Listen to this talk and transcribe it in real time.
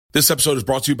This episode is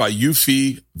brought to you by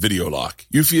Eufy Video Lock.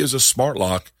 Eufy is a smart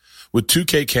lock with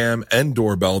 2K cam and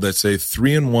doorbell that's a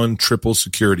 3-in-1 triple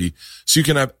security, so you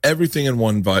can have everything in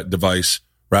one device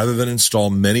rather than install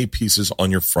many pieces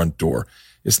on your front door.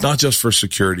 It's not just for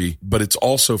security, but it's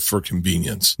also for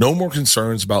convenience. No more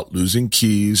concerns about losing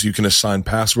keys. You can assign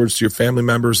passwords to your family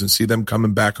members and see them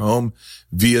coming back home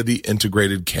via the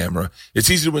integrated camera. It's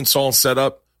easy to install and set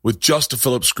up with just a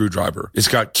Phillips screwdriver. It's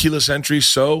got keyless entry,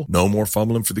 so no more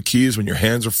fumbling for the keys when your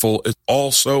hands are full. It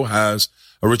also has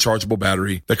a rechargeable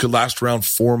battery that could last around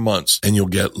 4 months, and you'll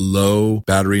get low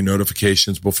battery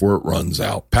notifications before it runs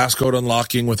out. Passcode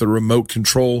unlocking with a remote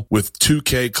control with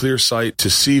 2K clear sight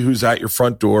to see who's at your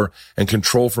front door and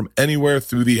control from anywhere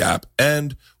through the app.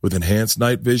 And with enhanced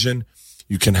night vision,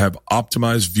 you can have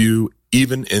optimized view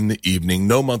even in the evening.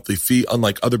 No monthly fee,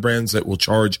 unlike other brands that will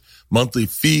charge monthly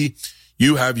fee.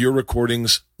 You have your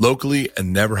recordings locally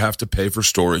and never have to pay for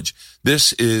storage.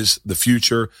 This is the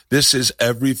future. This is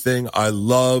everything I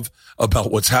love about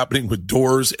what's happening with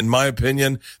doors. In my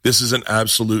opinion, this is an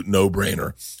absolute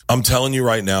no-brainer. I'm telling you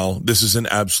right now, this is an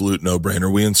absolute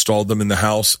no-brainer. We installed them in the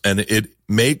house, and it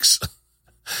makes,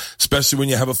 especially when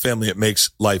you have a family, it makes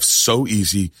life so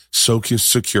easy, so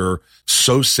secure,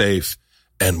 so safe,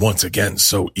 and once again,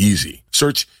 so easy.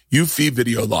 Search Eufy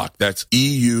Video Lock. That's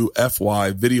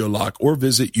EUFY Video Lock, or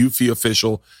visit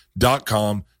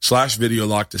eufyofficial.com/video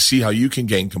lock to see how you can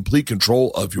gain complete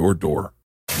control of your door.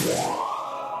 Thank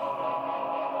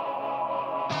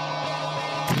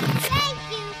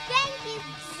you,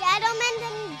 gentlemen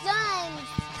and dimes.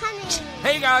 Coming.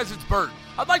 Hey guys, it's Bert.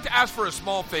 I'd like to ask for a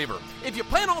small favor. If you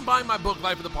plan on buying my book,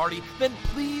 Life of the Party, then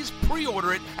please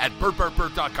pre-order it at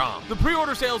BertBertBert.com. The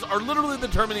pre-order sales are literally the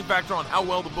determining factor on how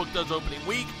well the book does opening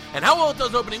week, and how well it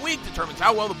does opening week determines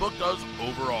how well the book does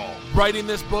overall. Writing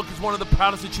this book is one of the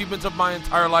proudest achievements of my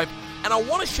entire life, and I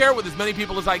want to share it with as many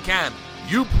people as I can.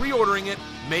 You pre-ordering it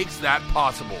makes that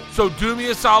possible. So do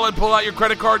me a solid, pull out your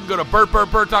credit card and go to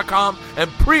BertBertBert.com and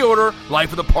pre-order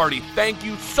Life of the Party. Thank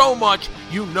you so much.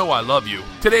 You know I love you.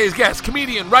 Today's guest,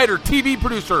 comedian, writer, TV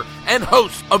producer, and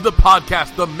host of the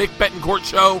podcast, The Mick Betancourt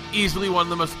Show. Easily one of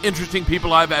the most interesting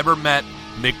people I've ever met,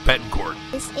 Mick Betancourt.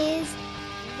 This is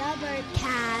the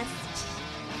Birdcast.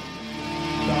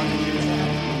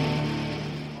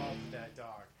 That dog.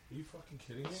 Are you fucking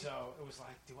kidding me? So it was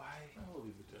like, do I? I'll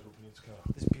leave it to open. Let's go.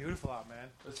 It's beautiful out, man.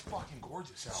 It's fucking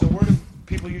gorgeous out. So where do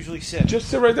people usually sit? Just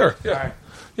sit right there. Yeah. All right.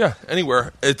 Yeah,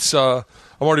 anywhere. It's, I'm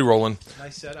already rolling.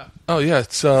 Nice setup. Oh, yeah,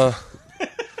 it's,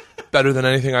 better than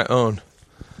anything I own.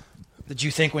 Did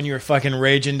you think when you were fucking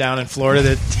raging down in Florida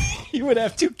that you would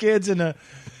have 2 kids in the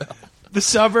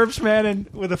suburbs, man, and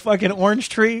with a fucking orange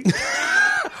tree?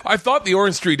 I thought the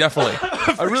orange tree, definitely.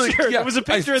 I really, sure. yeah, There was a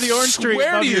picture of the orange tree swear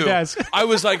above to your you, desk. I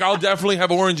was like, I'll definitely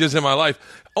have oranges in my life.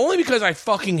 Only because I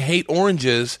fucking hate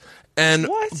oranges. And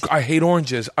What? I hate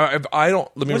oranges. I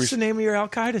don't. Let me. What's the name of your Al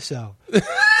Qaeda cell?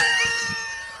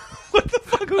 What the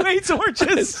fuck? Who hates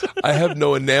oranges? I have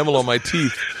no enamel on my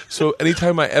teeth, so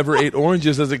anytime I ever ate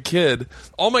oranges as a kid,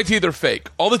 all my teeth are fake.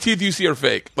 All the teeth you see are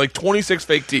fake, like 26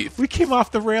 fake teeth. We came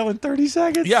off the rail in 30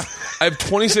 seconds. Yeah, I have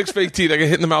 26 fake teeth. I got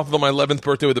hit in the mouth on my 11th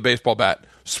birthday with a baseball bat.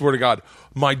 Swear to God.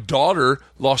 My daughter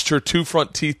lost her 2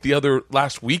 front teeth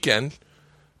last weekend.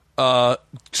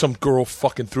 Some girl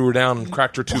fucking threw her down and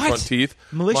cracked her 2 front teeth.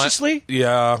 Maliciously?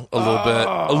 Yeah, a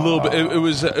little bit.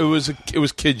 It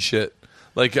was kid shit.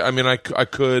 Like, I mean, I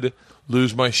could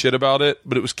lose my shit about it,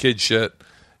 but it was kid shit.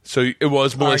 So it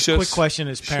was malicious. All right, quick question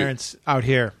as parents out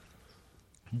here.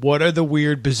 What are the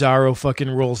weird, bizarro fucking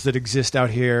rules that exist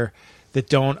out here that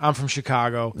don't... I'm from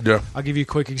Chicago. Yeah. I'll give you a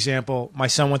quick example. My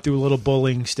son went through a little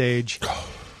bullying stage.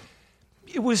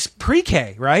 It was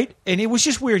pre-K, right? And it was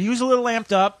just weird. He was a little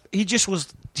amped up. He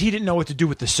didn't know what to do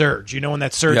with the surge. You know, when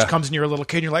that surge comes and you're a little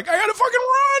kid and you're like, I gotta fucking run!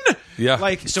 Yeah.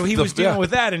 Like, so he was dealing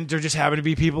with that, and there just happened to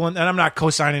be people, and I'm not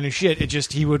co-signing his shit. It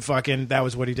just, he would fucking, that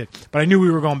was what he did. But I knew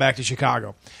we were going back to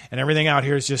Chicago. And everything out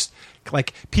here is just,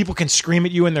 like, people can scream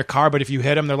at you in their car, but if you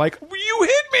hit them, they're like, you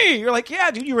hit me! You're like, yeah,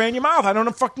 dude, you ran your mouth. I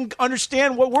don't fucking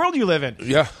understand what world you live in.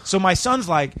 Yeah. So my son's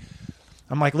like,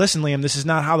 I'm like, listen, Liam, this is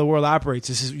not how the world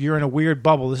operates. You're in a weird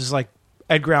bubble. This is like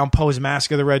Edgar Allan Poe's Mask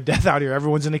of the Red Death out here.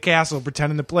 Everyone's in the castle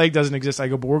pretending the plague doesn't exist. I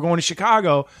go, but we're going to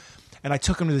Chicago. and I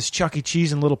took him to this Chuck E.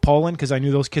 Cheese in Little Poland because I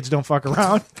knew those kids don't fuck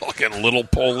around. Fucking Little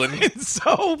Poland. And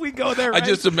so we go there. I Right?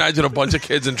 just imagine a bunch of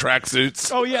kids in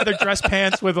tracksuits. Oh yeah, they're dress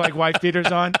pants with like white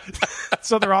beaters on.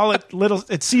 So they're all at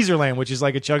Caesarland, which is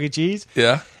like a Chuck E. Cheese.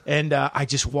 Yeah. And I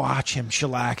just watch him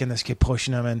shellacking this kid,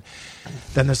 pushing him, and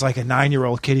then there's like a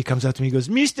 9-year-old kid. He comes up to me, he goes,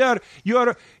 "Mister,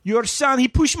 your son, he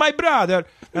pushed my brother."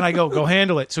 And I go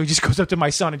handle it. So he just goes up to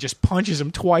my son and just punches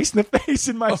him twice in the face,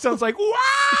 and my son's like, "Wow!"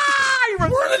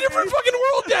 We're in a different fucking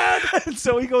world, Dad. And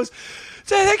so he goes,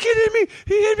 "That kid hit me.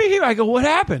 He hit me." I go, "What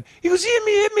happened?" He goes, "He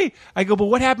hit me." I go, "But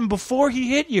what happened before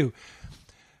he hit you?"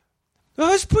 "I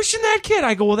was pushing that kid."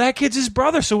 I go, "Well, that kid's his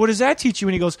brother, so what does that teach you?"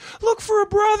 And he goes, "Look for a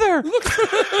brother."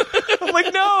 I'm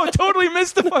like, no, totally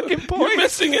missed the fucking point. You're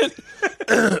missing it.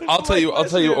 I'll tell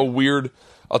you a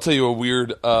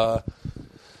weird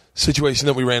situation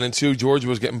that we ran into. George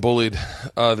was getting bullied.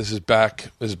 This is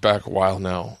back a while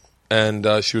now, and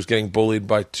she was getting bullied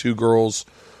by two girls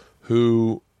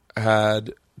who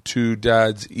had two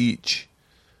dads each,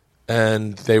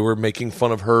 and they were making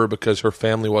fun of her because her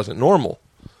family wasn't normal.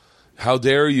 How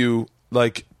dare you?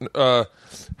 Like,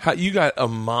 you got a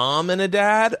mom and a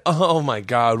dad? Oh my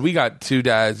God, we got two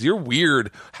dads. You're weird.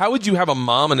 How would you have a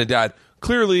mom and a dad?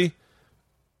 Clearly,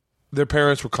 their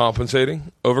parents were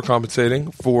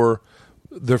overcompensating for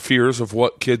their fears of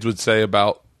what kids would say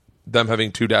about them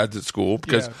having two dads at school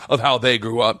because of how they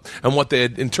grew up. And what they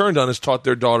had in turn done is taught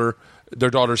their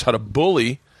daughters how to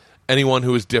bully anyone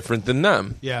who is different than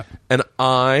them. Yeah. And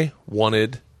I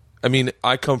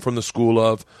come from the school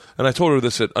of, and I told her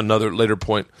this at another later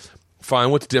point,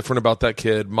 find what's different about that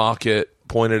kid, mock it,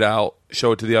 point it out,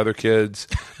 show it to the other kids,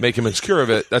 make him insecure of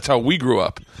it. That's how we grew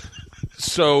up.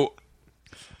 So,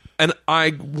 and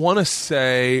I want to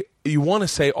say, you want to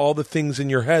say all the things in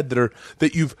your head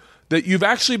that you've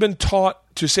actually been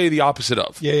taught to say the opposite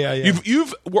of. Yeah.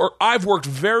 I've worked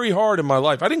very hard in my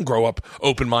life. I didn't grow up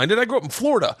open-minded. I grew up in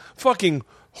Florida. Fucking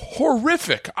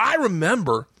horrific. I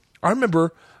remember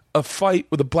a fight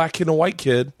with a black kid and a white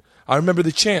kid. I remember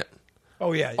the chant.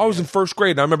 Oh, yeah. I was in first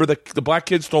grade, and I remember the black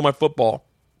kid stole my football.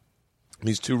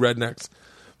 These two rednecks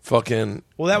fucking...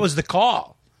 Well, that was the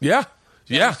call. Yeah.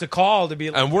 That was the call to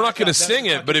be like... And we're not going to sing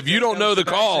it, but if you don't know the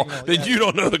call, then you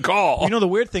don't know the call. You know, the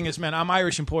weird thing is, man, I'm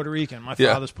Irish and Puerto Rican. My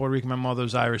father's Puerto Rican. My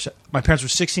mother's Irish. My parents were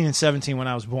 16 and 17 when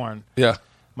I was born. Yeah.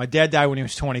 My dad died when he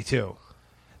was 22.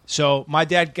 So my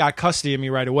dad got custody of me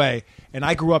right away, and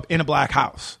I grew up in a black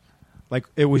house. Like,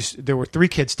 there were three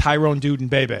kids, Tyrone, Dude, and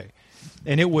Bebe.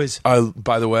 And it was...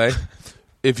 by the way,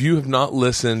 if you have not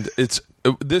listened,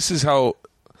 this is how...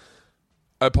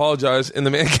 I apologize. In the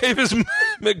man cave is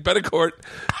Mick Betancourt.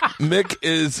 Mick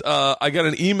is... I got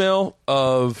an email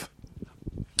of...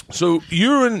 So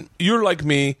you're like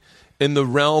me in the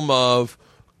realm of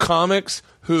comics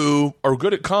who are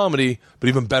good at comedy, but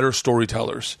even better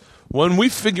storytellers. When we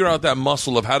figure out that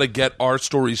muscle of how to get our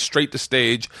stories straight to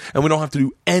stage and we don't have to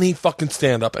do any fucking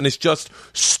stand-up and it's just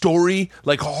story,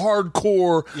 like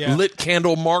hardcore, lit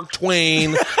candle Mark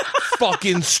Twain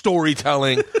fucking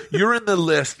storytelling, you're in the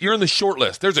list. You're in the short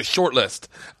list. There's a short list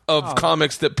of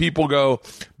comics that people go,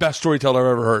 best storyteller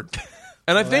I've ever heard.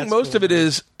 And I think most of it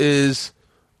is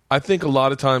I think a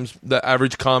lot of times the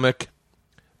average comic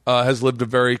has lived a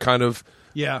very kind of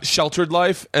sheltered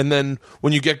life, and then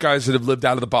when you get guys that have lived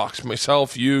out of the box,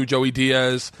 myself, you, Joey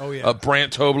Diaz,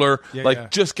 Brant Tobler,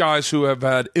 just guys who have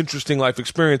had interesting life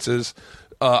experiences,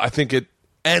 I think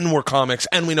and we're comics,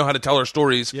 and we know how to tell our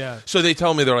stories. Yeah. So they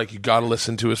tell me, they're like, you got to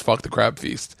listen to his Fuck the Crab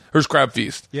Feast. Or his Crab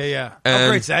Feast. Yeah. How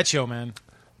great's that show, man?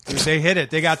 Dude, they hit it.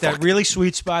 They got that really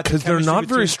sweet spot. Because they're not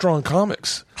very strong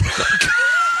comics.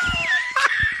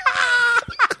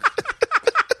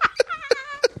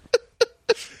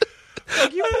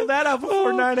 You pulled that out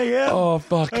before 9 a.m. Oh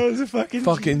fuck! That was a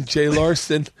fucking Jay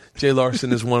Larson. Jay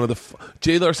Larson is one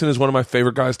of my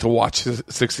favorite guys to watch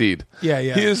succeed. Yeah.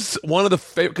 He is one of the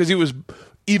favorite because he was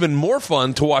even more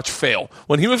fun to watch fail.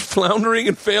 When he was floundering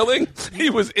and failing,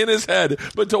 he was in his head.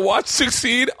 But to watch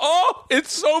succeed,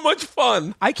 it's so much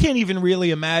fun. I can't even really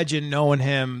imagine knowing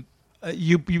him.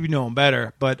 You know him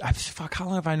better, but how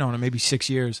long have I known him? Maybe 6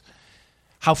 years.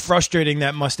 How frustrating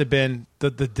that must have been,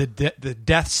 the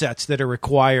death sets that are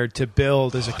required to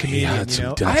build as a comedian. You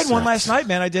know? I had one last night,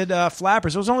 man. I did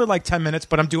Flappers. It was only like 10 minutes,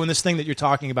 but I'm doing this thing that you're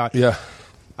talking about. Yeah.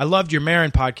 I loved your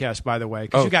Marin podcast, by the way,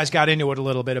 because you guys got into it a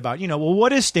little bit about,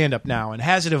 what is stand-up now, and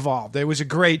has it evolved? It was a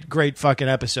great, great fucking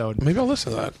episode. Maybe I'll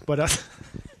listen to that. But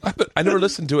I never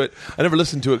listened to it. I never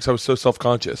listened to it because I was so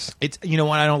self-conscious. You know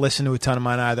what? I don't listen to a ton of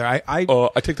mine either. I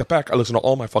take that back. I listen to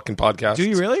all my fucking podcasts. Do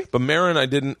you really? But Marin, I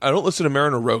don't listen to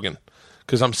Marin or Rogan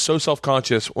because I'm so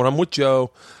self-conscious. When I'm with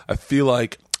Joe, I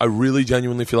really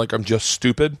genuinely feel like I'm just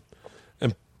stupid.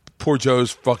 poor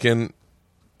Joe's fucking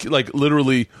like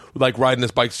literally like riding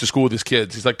his bikes to school with his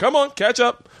kids. He's like, come on, catch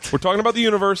up. We're talking about the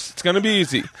universe. It's going to be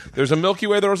easy. There's a Milky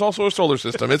Way. There's also a solar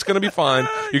system. It's going to be fine.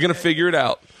 You're going to figure it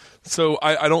out. So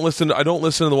I don't listen to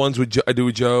the ones I do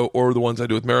with Joe or the ones I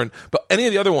do with Marin. But any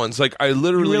of the other ones, like I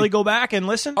literally You really go back and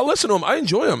listen? I'll listen to them. I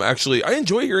enjoy them, actually. I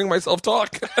enjoy hearing myself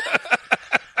talk.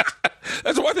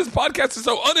 That's why this podcast is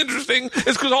so uninteresting.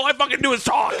 It's because all I fucking do is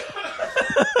talk.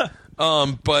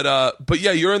 But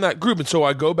yeah, you're in that group, and so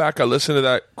I go back, I listen to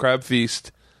that Crab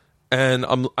Feast, and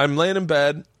I'm laying in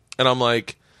bed, and I'm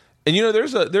like, and you know,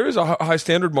 there is a high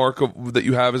standard mark that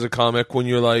you have as a comic when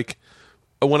you're like,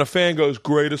 when a fan goes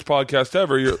greatest podcast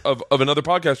ever of another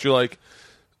podcast, you're like,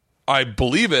 I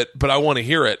believe it, but I want to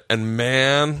hear it. And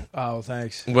man, oh,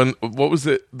 thanks. What was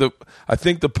it? I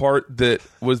think the part that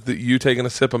was that you taking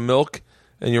a sip of milk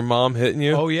and your mom hitting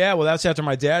you. Oh yeah, well that's after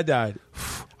my dad died.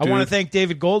 I want to thank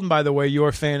David Golden, by the way,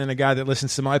 your fan and a guy that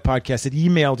listens to my podcast that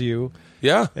emailed you.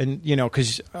 Yeah. And, you know,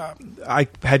 because I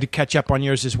had to catch up on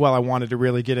yours as well. I wanted to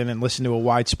really get in and listen to a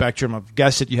wide spectrum of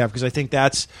guests that you have, because I think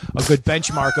that's a good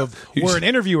benchmark of where an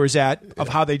interviewer's at, of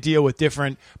how they deal with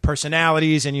different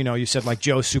personalities. And, you know, you said like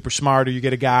Joe's super smart, or you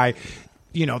get a guy,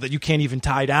 you know, that you can't even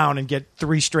tie down and get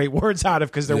 3 straight words out of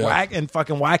because they're whack in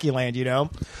fucking wacky land, you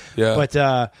know? Yeah.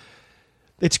 But,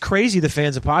 it's crazy, the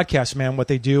fans of podcasts, man, what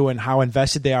they do and how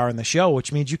invested they are in the show,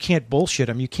 which means you can't bullshit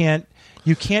them. You can't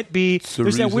be.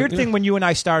 There's that weird thing when you and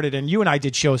I started, and you and I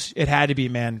did shows. It had to be,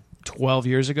 man, 12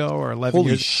 years ago or 11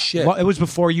 Holy years. shit! Well, it was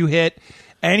before you hit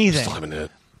anything. Still haven't hit.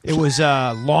 It was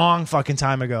a long fucking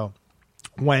time ago.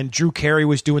 When Drew Carey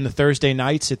was doing the Thursday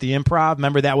nights at the Improv,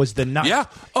 remember that was the night? Yeah.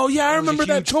 Oh yeah, I remember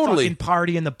that totally. Fucking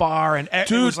party in the bar, and it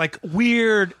was like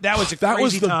weird. That was a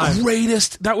crazy time.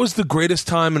 Greatest. That was the greatest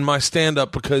time in my stand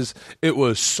up because it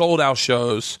was sold out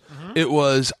shows. It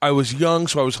was. I was young,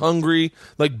 so I was hungry.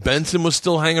 Like Benson was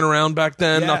still hanging around back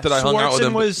then. Yeah, Not that I hung out with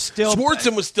him.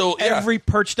 Swartzen was still every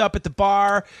perched up at the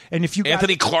bar, and if you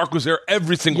Anthony Clark was there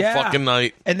every single fucking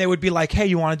night, and they would be like, "Hey,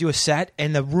 you want to do a set?"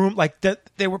 And the room, like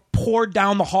they were poured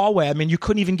down the hallway. I mean, you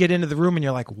couldn't even get into the room, and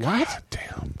you're like, "What?" God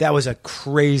damn, that was a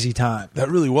crazy time. That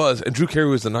really was. And Drew Carey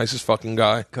was the nicest fucking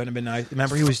guy. Couldn't have been nice.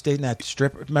 Remember, he was dating that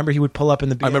stripper. Remember, he would pull up in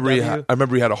the BMW. I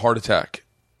remember he had a heart attack,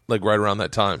 like right around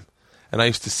that time. And I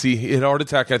used to see he had a heart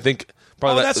attack. I think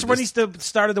probably that's when he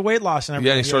started the weight loss and everything.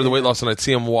 Yeah, and he started the weight loss, and I'd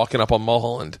see him walking up on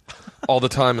Mulholland all the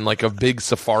time in like a big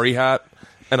safari hat,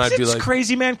 and I'd be like, "It's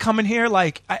crazy, man, coming here."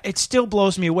 Like, it still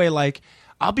blows me away. Like,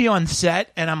 I'll be on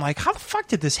set, and I'm like, "How the fuck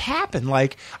did this happen?"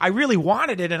 Like, I really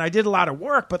wanted it, and I did a lot of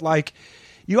work, but like,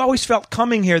 you always felt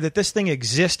coming here that this thing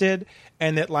existed,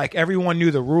 and that like everyone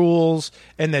knew the rules,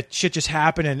 and that shit just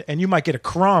happened, and you might get a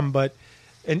crumb, but.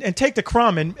 And take the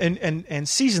crumb and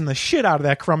season the shit out of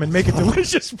that crumb and make it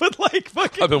delicious. But like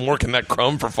fucking, I've been working that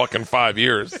crumb for fucking 5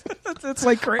 years. It's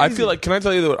like crazy. I feel like. Can I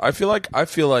tell you what? I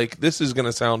feel like this is going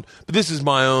to sound. But this is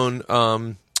my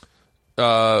own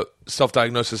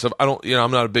self-diagnosis of. I don't. You know,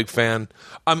 I'm not a big fan.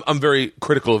 I'm very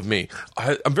critical of me.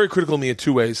 I'm very critical of me in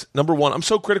 2 ways. Number one, I'm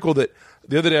so critical that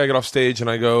the other day I got off stage and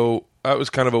I go, that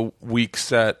was kind of a weak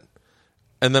set,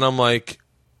 and then I'm like.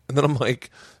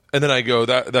 And then I go,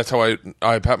 that's how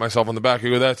I pat myself on the back. I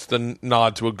go, that's the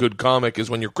nod to a good comic is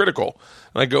when you're critical.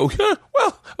 And I go, yeah,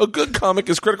 well, a good comic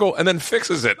is critical and then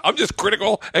fixes it. I'm just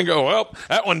critical and go, well,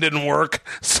 that one didn't work.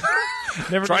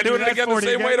 Try doing it again the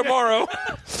same way tomorrow.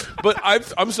 But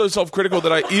I'm so self-critical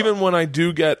that even when I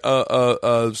do get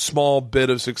a small bit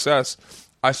of success,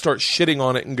 I start shitting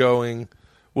on it and going,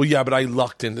 well, yeah, but I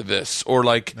lucked into this, or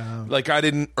like I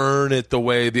didn't earn it the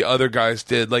way the other guys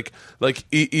did. Like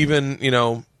even, you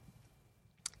know,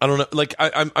 I don't know. Like I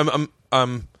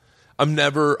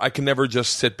can never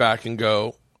just sit back and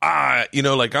go, you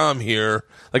know, like I'm here.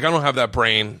 Like I don't have that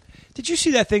brain. Did you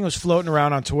see that thing was floating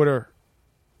around on Twitter?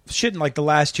 Shit, in like the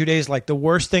last 2 days, like the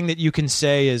worst thing that you can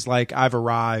say is like I've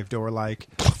arrived, or like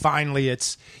finally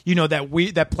it's, you know,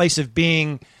 that place of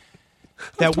being.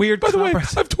 That weird. By the way,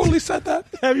 I've totally said that.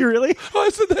 Have you really? Oh, I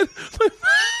said that.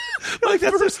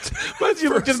 You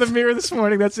looked in the mirror this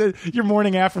morning. That's it. Your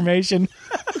morning affirmation.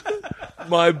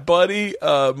 My buddy,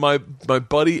 my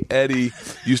buddy Eddie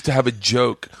used to have a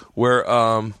joke where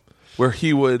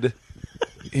he would.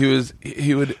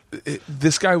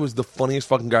 This guy was the funniest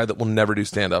fucking guy that will never do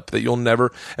stand up. That you'll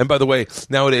never. And by the way,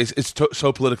 nowadays it's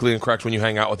so politically incorrect when you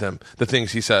hang out with him. The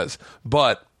things he says,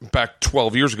 but back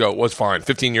 12 years ago it was fine.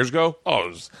 15 years ago, it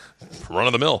was run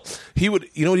of the mill. He would,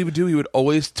 you know what he would do? He would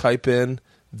always type in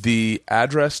the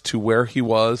address to where he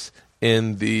was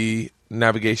in the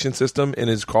navigation system in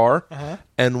his car,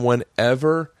 and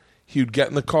whenever he'd get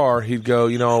in the car, he'd go,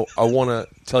 you know, I want to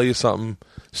tell you something.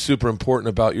 super important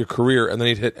about your career, and then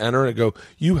he'd hit enter and go,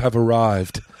 "You have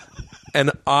arrived,"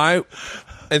 and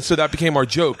so that became our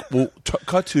joke. Well,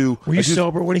 cut to. Were you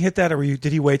sober when he hit that, or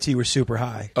did he wait till you were super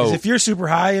high? Because if you're super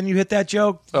high and you hit that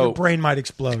joke, your brain might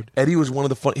explode. Eddie was one of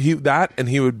the fun. And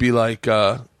he would be like.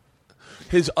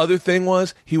 His other thing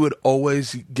was he would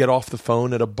always get off the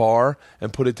phone at a bar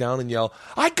and put it down and yell,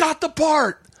 "I got the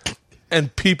part!"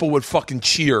 And people would fucking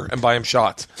cheer and buy him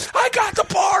shots. "I got the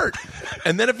part!"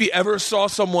 And then if he ever saw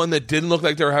someone that didn't look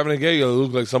like they were having a gig, it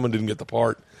looked like someone didn't get the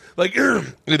part. Like,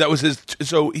 that was his.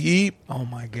 So he. Oh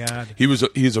my God.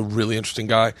 He's a really interesting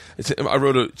guy. I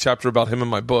wrote a chapter about him in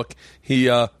my book. He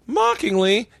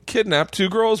mockingly kidnapped 2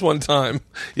 girls one time.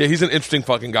 Yeah, he's an interesting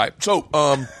fucking guy. So,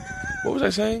 what was I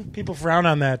saying? People frown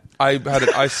on that. I had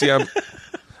an ICM.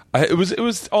 It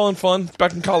was all in fun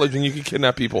back in college when you could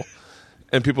kidnap people,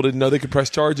 and people didn't know they could press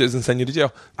charges and send you to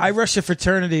jail. I rushed a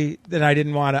fraternity that I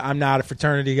didn't want to. I'm not a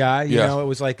fraternity guy. You know, it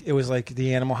was like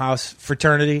the Animal House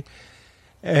fraternity,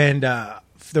 and there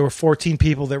were 14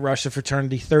 people that rushed the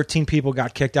fraternity. 13 people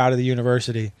got kicked out of the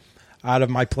university. Out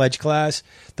of my pledge class,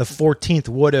 the 14th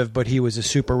would have, but he was a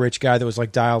super rich guy that was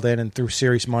like dialed in and threw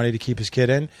serious money to keep his kid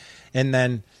in, and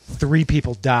then 3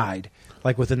 people died,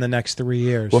 like within the next 3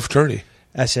 years. What fraternity?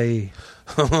 SAE.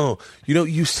 Oh,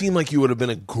 you seem like you would have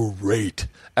been a great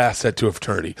asset to a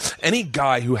fraternity. Any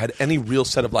guy who had any real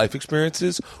set of life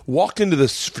experiences walked into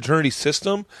this fraternity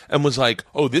system and was like,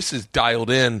 "Oh, this is dialed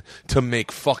in to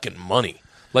make fucking money."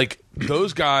 Like,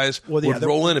 those guys would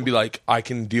roll in and be like, "I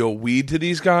can deal weed to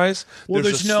these guys." Well,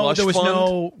 there was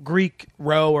no Greek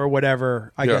row or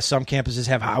whatever. I guess some campuses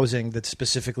have housing that's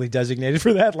specifically designated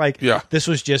for that. Like, this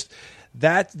was just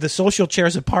the social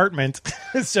chair's apartment.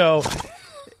 So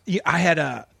I had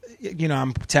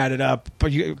I'm tatted up. But I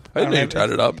didn't know you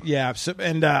tatted up. Yeah. So,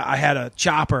 and I had a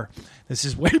chopper. This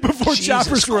is way before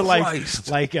choppers were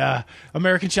like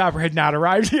American Chopper had not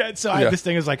arrived yet. So I had this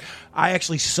thing. It was like I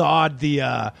actually sawed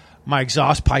my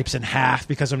exhaust pipes in half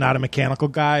because I'm not a mechanical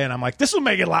guy, and I'm like, this will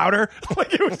make it louder.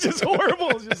 Like, it was just horrible.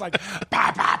 It was just like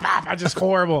pop, pop, pop, just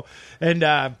horrible. And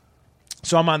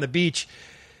so I'm on the beach,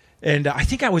 and I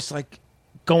think I was like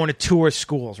going to tour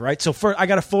schools, right? So I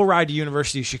got a full ride to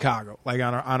University of Chicago, like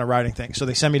on a riding thing. So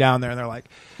they send me down there, and they're like,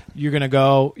 "You're gonna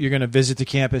go. You're gonna visit the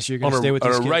campus. You're gonna stay with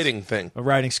these kids." A writing thing, a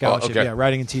writing scholarship, yeah,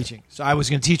 writing and teaching. So I was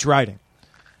gonna teach writing.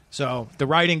 So the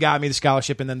writing got me the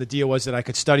scholarship, and then the deal was that I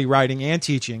could study writing and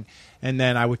teaching, and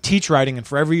then I would teach writing. And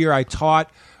for every year I taught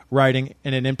writing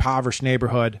in an impoverished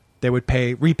neighborhood, they would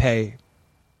repay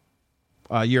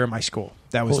a year in my school.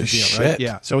 That was Holy the deal, shit. right?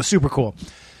 Yeah. So it was super cool.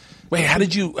 Wait, how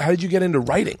did you get into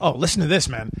writing? Oh, listen to this,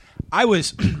 man. I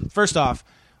was first off,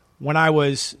 when I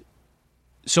was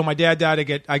so my dad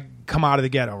died. I come out of the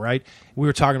ghetto, right? We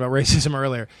were talking about racism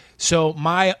earlier. So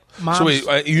my mom. So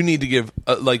wait, you need to give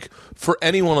for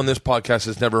anyone on this podcast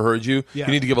that's never heard you, you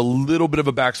need to give a little bit of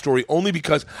a backstory, only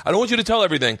because I don't want you to tell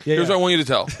everything. Here's what I want you to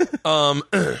tell.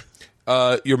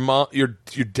 Your mom, your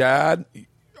dad.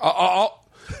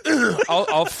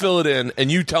 I'll fill it in,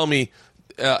 and you tell me.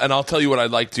 And I'll tell you what I'd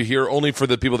like to hear, only for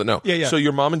the people that know. Yeah. So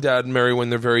your mom and dad marry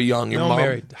when they're very young. Your mom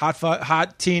married.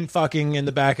 Hot teen fucking in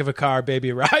the back of a car.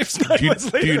 Baby arrives.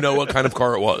 Do you know what kind of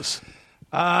car it was?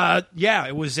 Yeah,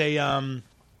 it was a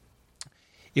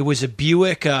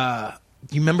Buick. You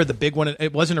remember the big one?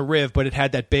 It wasn't a Riv, but it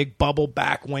had that big bubble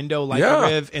back window like a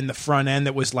Riv in the front end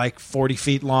that was like 40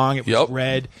 feet long. It was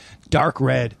red, dark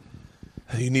red.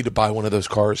 You need to buy one of those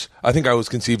cars. I think I was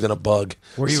conceived in a bug.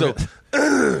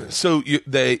 So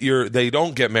they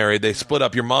don't get married. They split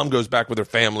up. Your mom goes back with her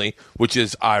family, which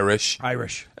is Irish.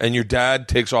 And your dad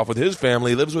takes off with his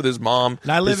family, lives with his mom,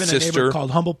 and I live his in sister. a neighborhood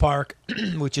called Humble Park,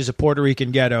 which is a Puerto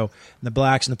Rican ghetto. And the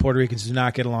blacks and the Puerto Ricans do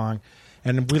not get along.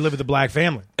 And we live with a black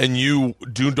family. And you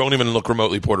don't even look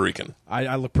remotely Puerto Rican.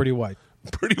 I look pretty white.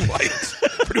 Pretty white.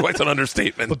 Pretty white's an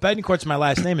understatement. But Betancourt's my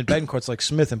last name, and Betancourt's like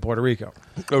Smith in Puerto Rico.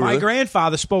 Oh, really? My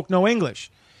grandfather spoke no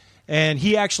English. And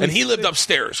he lived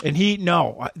upstairs. And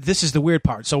this is the weird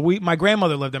part. So my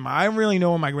grandmother lived in I don't really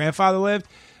know where my grandfather lived.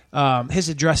 His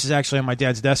address is actually on my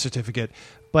dad's death certificate.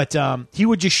 But he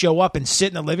would just show up and sit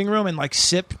in the living room and like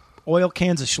sip oil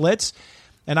cans of Schlitz.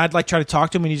 And I'd like try to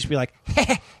talk to him, and he'd just be like,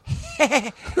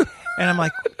 and I'm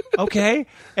like, okay.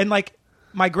 And like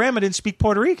my grandma didn't speak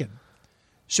Puerto Rican.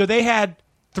 So they had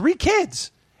 3 kids,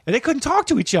 and they couldn't talk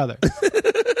to each other. That's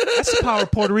the power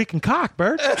of Puerto Rican cock,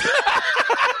 Bert.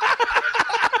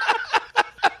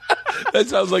 That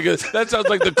sounds like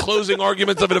the closing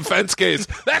arguments of a defense case.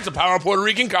 That's the power of Puerto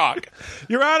Rican cock.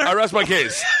 Your Honor. I rest my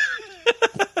case.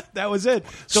 That was it.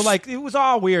 So like it was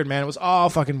all weird, man. It was all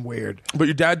fucking weird. But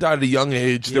your dad died at a young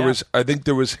age. Yeah. I think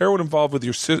there was heroin involved with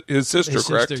his sister,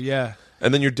 correct? Sister, yeah.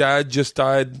 And then your dad just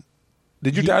died.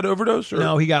 Did your dad overdose? Or?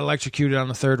 No, he got electrocuted on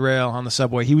the third rail on the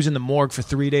subway. He was in the morgue for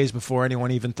 3 days before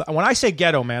anyone even thought. When I say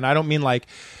ghetto, man, I don't mean like,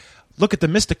 look at the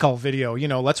Mystical video.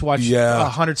 Let's watch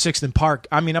 106th and Park.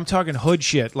 I mean, I'm talking hood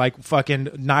shit, like fucking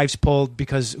knives pulled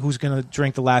because who's going to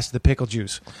drink the last of the pickle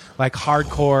juice? Like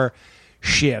hardcore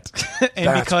shit. And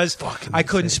That's because I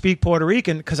couldn't speak Puerto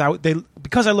Rican, because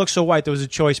I look so white, there was a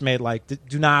choice made, like,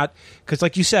 do not, because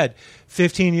like you said,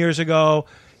 15 years ago,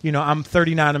 I'm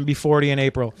 39, I'm going to be 40 in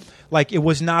April. Like, it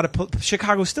was not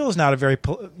Chicago still is not a very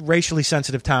racially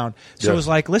sensitive town. So it was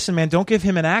like, listen, man, don't give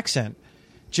him an accent.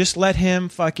 Just let him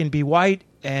fucking be white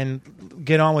and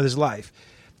get on with his life.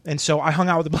 And so I hung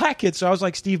out with the black kids. So I was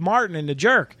like Steve Martin and the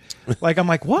Jerk. Like, I'm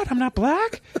like, what? I'm not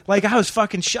black? Like, I was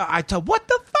fucking shocked. What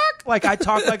the fuck? Like, I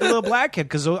talked like a little black kid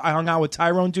because I hung out with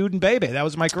Tyrone, Dude, and Bebe. That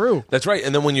was my crew. That's right.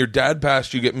 And then when your dad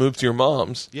passed, you get moved to your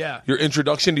mom's. Yeah. Your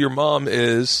introduction to your mom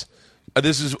is... by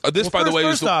the way,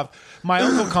 first off, my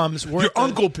uncle comes. Your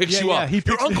uncle picks you up.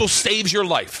 Your uncle saves your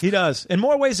life. He does in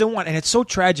more ways than one, and it's so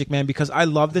tragic, man. Because I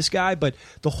love this guy, but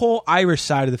the whole Irish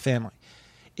side of the family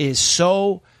is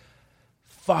so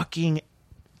fucking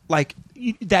like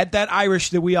that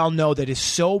Irish that we all know that is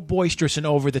so boisterous and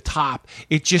over the top.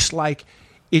 It's just like.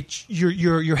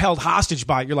 You're held hostage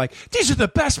by it. You're like, these are the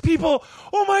best people.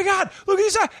 Oh my God, look at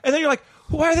these guys. And then you're like,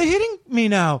 why are they hitting me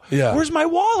now? Yeah. Where's my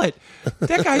wallet?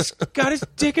 That guy's got his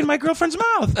dick in my girlfriend's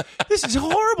mouth. This is a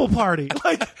horrible party.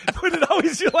 Like, but it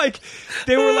always like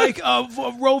they were like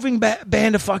a roving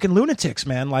band of fucking lunatics,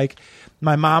 man. Like,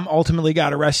 my mom ultimately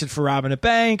got arrested for robbing a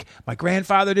bank. My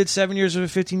grandfather did 7 years of a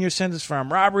 15-year sentence for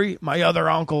armed robbery. My other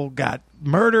uncle got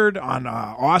murdered on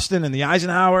Austin and the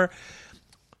Eisenhower.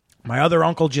 My other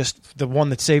uncle, just the one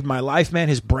that saved my life, man,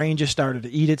 his brain just started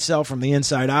to eat itself from the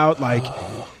inside out. Like,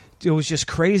 it was just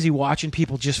crazy watching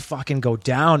people just fucking go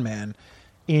down, man.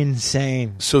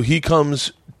 Insane. So he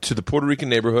comes to the Puerto Rican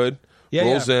neighborhood,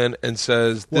 rolls in, and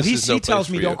says, "This is no place for you." He tells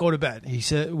me, "Don't go to bed." He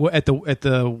said, "At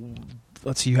the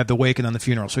let's see, you have the wake and then the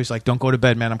funeral." So he's like, "Don't go to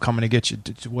bed, man. I'm coming to get you.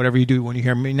 Whatever you do, when you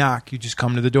hear me knock, you just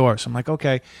come to the door." So I'm like,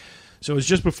 "Okay." So it was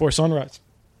just before sunrise,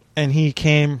 and he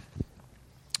came.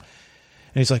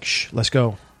 And he's like, shh, let's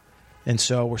go. And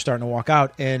so we're starting to walk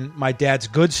out. And my dad's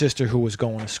good sister, who was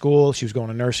going to school, she was going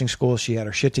to nursing school. She had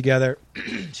her shit together.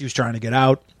 She was trying to get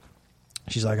out.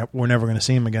 She's like, we're never going to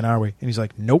see him again, are we? And he's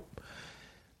like, nope.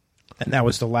 And that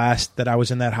was the last that I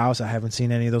was in that house. I haven't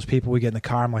seen any of those people. We get in the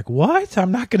car. I'm like, what?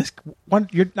 I'm not going to.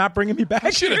 You're not bringing me back?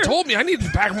 You should have told me. I needed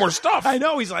to pack more stuff. I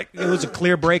know. He's like, it was a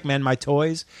clear break, man. My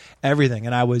toys, everything.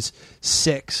 And I was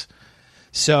 6.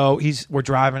 So we're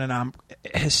driving, and I'm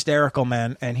hysterical,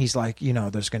 man. And he's like,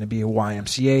 there's going to be a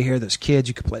YMCA here. There's kids.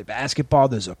 You can play basketball.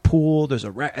 There's a pool.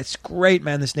 It's great,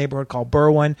 man. This neighborhood called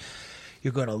Berwyn.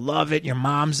 You're going to love it. Your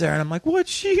mom's there. And I'm like, what's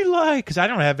she like? Because I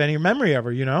don't have any memory of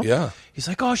her, Yeah. He's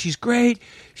like, oh, she's great.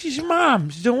 She's your mom.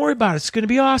 Don't worry about it. It's going to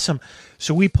be awesome.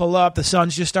 So we pull up. The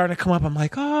sun's just starting to come up. I'm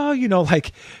like, oh,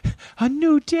 like a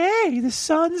new day. The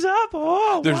sun's up.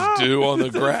 Oh, there's wow. dew on the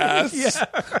grass. Yeah.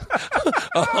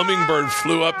 A hummingbird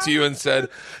flew up to you and said,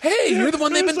 hey, you're the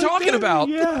one they've been talking about.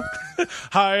 Yeah.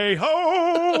 Hi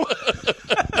ho.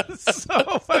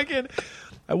 So fucking,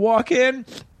 I walk in.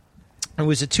 It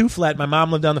was a 2-flat. My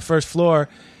mom lived on the first floor.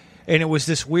 And it was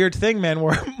this weird thing, man,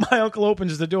 where my uncle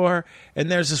opens the door,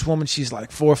 and there's this woman. She's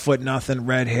like 4 foot nothing,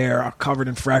 red hair, covered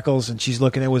in freckles, and she's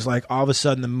looking. It was like all of a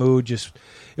sudden the mood just.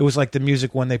 It was like the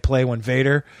music when they play when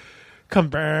Vader come,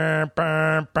 bam,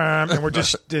 bam, bam, and we're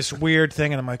just this weird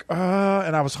thing. And I'm like,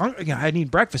 and I was hungry. I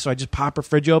need breakfast, so I just pop her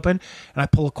fridge open, and I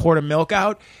pull a quart of milk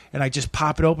out, and I just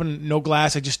pop it open, no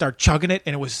glass. I just start chugging it,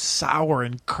 and it was sour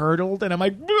and curdled, and I'm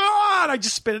like, and I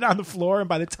just spit it on the floor, and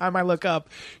by the time I look up,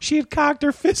 she had cocked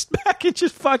her fist back and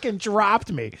just fucking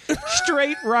dropped me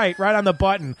straight right on the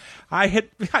button. I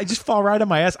just fall right on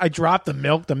my ass. I dropped the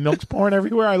milk. The milk's pouring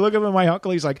everywhere. I look up at my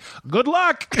uncle. He's like, good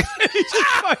luck. He just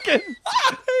fucking,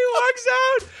 he walks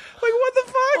out. Like, what the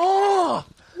fuck? Oh,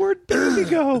 where'd baby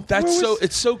go?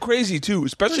 It's so crazy too,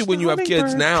 especially when you have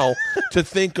kids now, to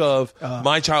think of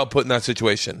my child put in that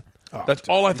situation. That's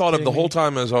all I thought of the whole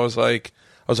time. As I was like,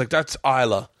 that's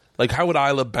Isla. Like, how would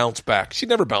Isla bounce back? She'd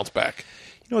never bounce back.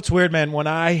 You know what's weird, man? When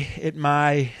at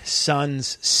my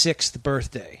son's 6th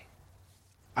birthday,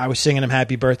 I was singing him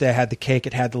happy birthday. I had the cake.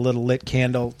 It had the little lit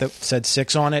candle that said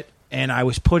 6 on it. And I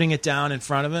was putting it down in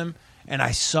front of him. And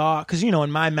I saw, because,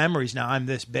 in my memories now, I'm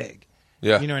this big.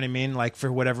 Yeah. You know what I mean? Like,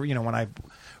 for whatever, when I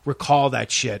recall that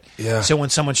shit. Yeah. So when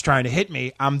someone's trying to hit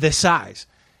me, I'm this size.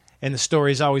 And the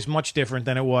story is always much different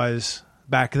than it was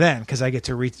back then, because I get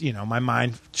to read, my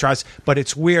mind tries. But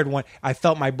it's weird when I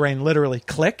felt my brain literally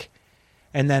click,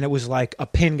 and then it was like a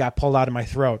pin got pulled out of my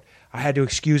throat. I had to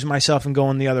excuse myself and go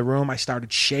in the other room. I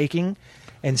started shaking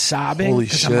and sobbing. Holy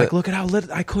because shit. I'm like, look at how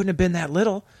little. I couldn't have been that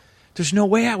little. There's no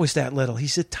way I was that little.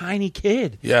 He's a tiny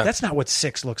kid. Yeah. That's not what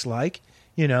 6 looks like,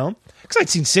 you know? Because I'd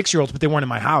seen 6-year-olds, but they weren't in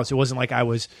my house. It wasn't like I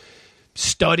was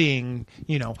studying,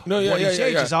 what his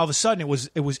age is. All of a sudden, it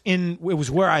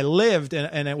was where I lived,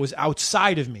 and it was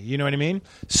outside of me. You know what I mean?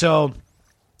 So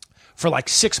for like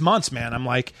 6 months, man, I'm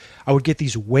like, I would get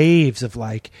these waves of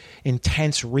like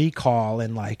intense recall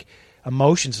and like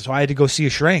emotions. So I had to go see a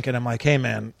shrink, and I'm like, hey,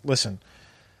 man, listen,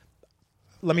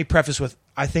 let me preface with,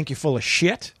 I think you're full of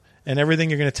shit, and everything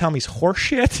you're going to tell me is horse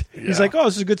shit. Yeah. He's like, oh,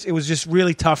 this is good. It was just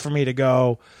really tough for me to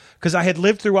go, because I had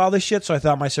lived through all this shit, so I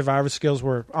thought my survivor skills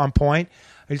were on point.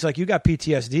 And he's like, you got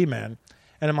PTSD, man.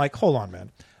 And I'm like, hold on,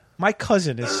 man. My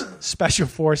cousin is Special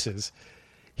Forces.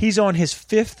 He's on his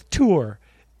 5th tour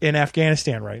in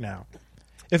Afghanistan right now.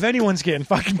 If anyone's getting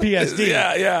fucking PSD.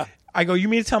 Yeah. I go, you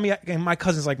mean to tell me, and my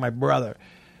cousin's like my brother.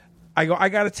 I go, I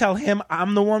got to tell him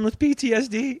I'm the one with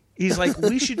PTSD. He's like,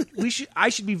 I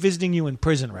should be visiting you in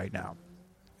prison right now.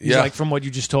 He's like, from what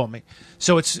you just told me.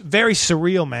 So it's very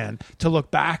surreal, man, to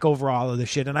look back over all of this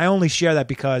shit. And I only share that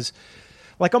because,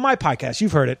 like on my podcast,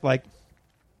 you've heard it, like,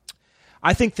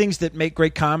 I think things that make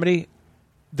great comedy,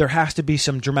 there has to be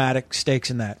some dramatic stakes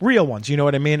in that. Real ones, you know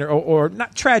what I mean? Or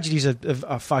not, tragedy's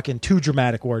a fucking too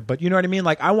dramatic word, but you know what I mean?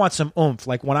 Like, I want some oomph.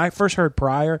 Like, when I first heard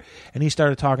Pryor and he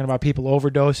started talking about people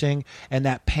overdosing and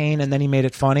that pain, and then he made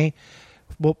it funny.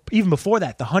 Well, even before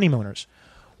that, the Honeymooners,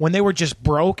 when they were just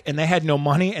broke and they had no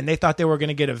money and they thought they were going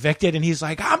to get evicted, and he's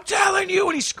like, I'm telling you,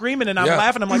 and he's screaming, and I'm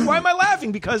laughing. I'm like, why am I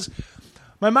laughing? Because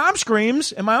my mom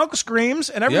screams and my uncle screams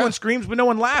and everyone screams, but no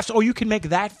one laughs. Oh, you can make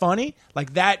that funny?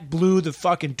 Like, that blew the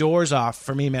fucking doors off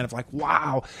for me, man. Of like,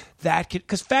 wow, that kid.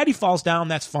 Because Fatty Falls Down,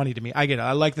 that's funny to me. I get it.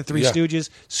 I like the Three Stooges,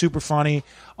 super funny.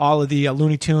 All of the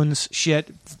Looney Tunes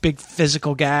shit, big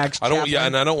physical gags. I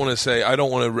don't want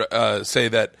to say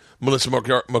that Melissa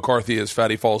McCarthy is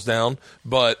Fatty Falls Down,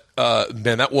 but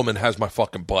man, that woman has my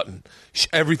fucking button.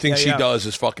 Everything she does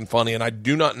is fucking funny, and I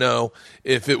do not know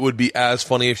if it would be as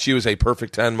funny if she was a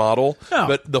perfect 10 model. No.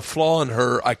 But the flaw in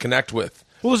her, I connect with.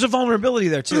 Well, there's a vulnerability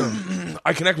there too.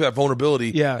 I connect with that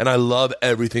vulnerability, and I love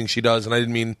everything she does. And I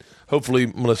didn't mean, hopefully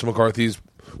Melissa McCarthy's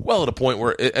well at a point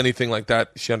where anything like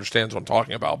that, she understands what I'm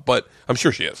talking about. But I'm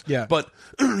sure she is. Yeah. But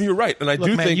you're right, and I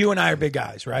do think you and I are big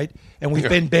guys, right? And we've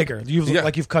been bigger.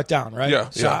 You've cut down, right? Yeah.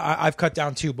 So I've cut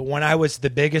down too. But when I was the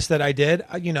biggest that I did,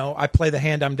 I play the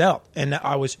hand I'm dealt, and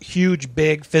I was huge,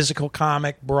 big, physical,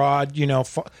 comic, broad.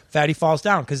 Fatty Falls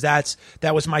Down, because that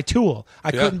was my tool.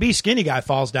 I couldn't be Skinny Guy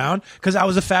Falls Down because I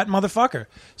was a fat motherfucker.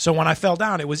 So when I fell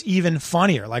down, it was even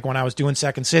funnier. Like when I was doing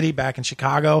Second City back in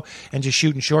Chicago and just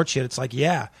shooting short shit. It's like,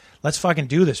 let's fucking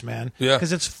do this, man. Yeah,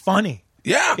 because it's funny.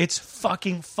 Yeah. It's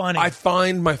fucking funny. I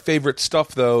find my favorite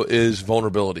stuff, though, is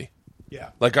vulnerability.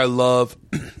 Yeah. Like, I love,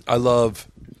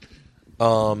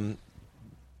 and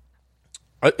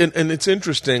it's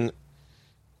interesting.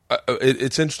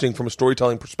 It's interesting from a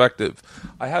storytelling perspective.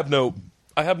 I have no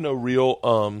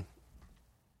real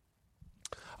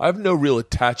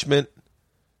attachment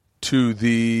to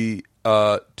the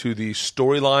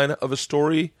storyline of a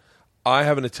story. I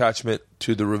have an attachment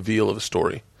to the reveal of a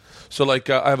story. So, like,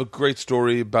 I have a great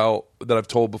story that I've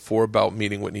told before about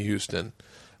meeting Whitney Houston.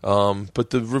 But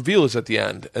the reveal is at the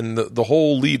end. And the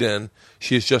whole lead-in,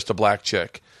 she is just a black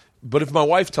chick. But if my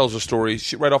wife tells a story,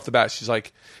 right off the bat, she's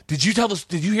like, did you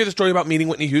hear the story about meeting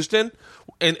Whitney Houston?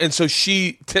 And so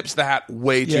she tips the hat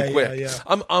way too quick. Yeah.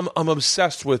 I'm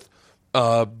obsessed with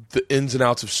the ins and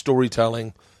outs of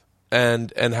storytelling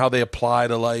and how they apply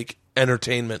to, like,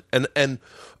 entertainment.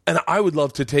 And I would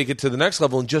love to take it to the next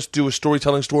level and just do a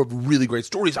storytelling store of really great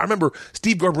stories. I remember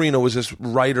Steve Garbarino was this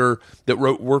writer that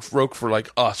wrote for like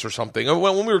Us or something.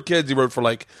 When we were kids, he wrote for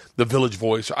like The Village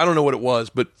Voice. I don't know what it was,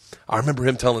 but I remember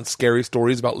him telling scary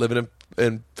stories about living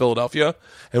in Philadelphia.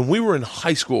 And we were in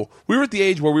high school. We were at the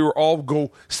age where we were all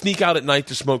go sneak out at night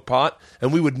to smoke pot,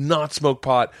 and we would not smoke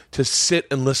pot to sit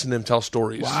and listen to him tell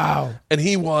stories. Wow. And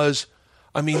he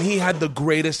had the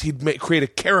greatest. He'd create a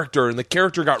character, and the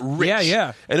character got rich.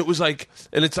 Yeah. And it's like,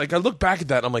 I look back at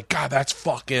that, and I'm like, God, that's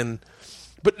fucking.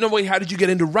 But no, wait, how did you get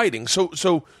into writing?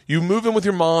 So you move in with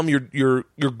your mom. You're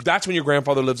that's when your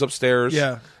grandfather lives upstairs.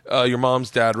 Yeah. Your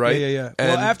mom's dad, right? Yeah. And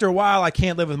well, after a while, I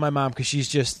can't live with my mom because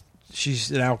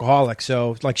she's an alcoholic.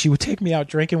 So like, she would take me out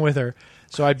drinking with her.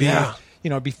 So I'd be,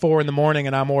 it'd be 4 a.m,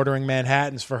 and I'm ordering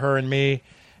Manhattans for her and me.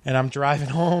 And I'm driving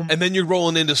home. And then you're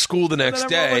rolling into school the next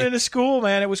day. Rolling into school,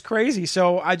 man. It was crazy.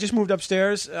 So I just moved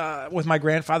upstairs with my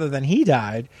grandfather. Then he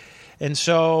died. And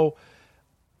so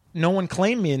no one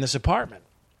claimed me in this apartment.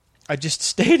 I just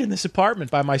stayed in this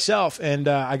apartment by myself, and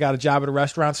I got a job at a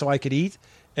restaurant so I could eat,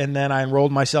 and then I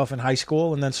enrolled myself in high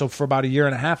school, and then so for about a year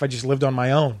and a half, I just lived on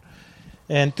my own.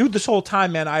 And through this whole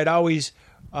time, man, I had always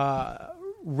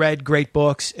read great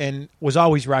books and was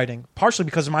always writing, partially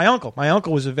because of my uncle. My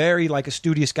uncle was a very a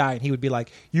studious guy, and he would be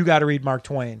like, you got to read Mark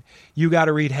Twain. You got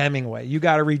to read Hemingway. You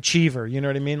got to read Cheever. You know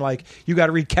what I mean? Like, you got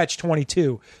to read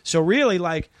Catch-22. So really,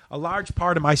 a large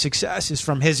part of my success is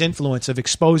from his influence of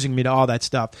exposing me to all that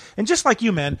stuff. And just like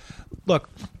you, man, look,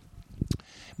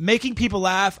 making people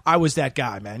laugh, I was that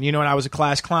guy, man. And I was a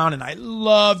class clown, and I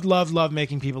loved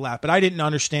making people laugh. But I didn't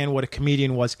understand what a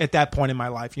comedian was at that point in my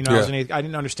life. I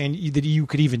didn't understand that you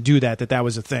could even do that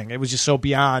was a thing. It was just so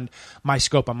beyond my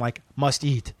scope. I'm like, must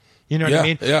eat. You know what I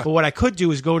mean? Yeah. But what I could do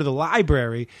is go to the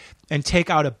library and take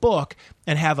out a book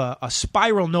and have a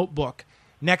spiral notebook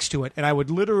next to it, and I would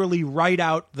literally write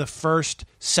out the first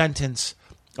sentence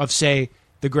of, say,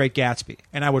 The Great Gatsby,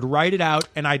 and I would write it out,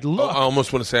 and I'd look. I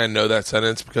almost want to say I know that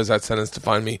sentence because that sentence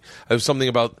defined me. It was something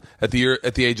about at the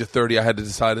age of 30, I had to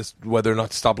decide whether or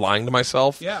not to stop lying to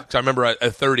myself. Yeah. Because I remember at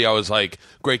 30, I was like,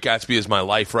 Great Gatsby is my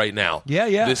life right now.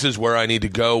 Yeah. This is where I need to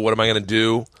go. What am I going to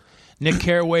do? Nick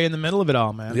Carraway in the middle of it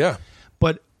all, man. Yeah.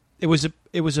 But it was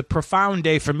a profound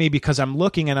day for me because I'm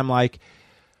looking and I'm like,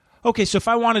 okay, so if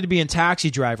I wanted to be in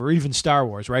Taxi Driver or even Star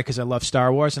Wars, right? Because I love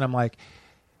Star Wars, and I'm like,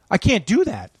 I can't do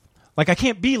that. I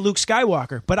can't be Luke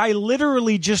Skywalker, but I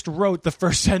literally just wrote the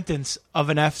first sentence of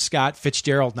an F. Scott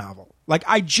Fitzgerald novel.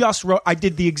 I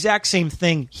did the exact same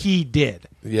thing he did.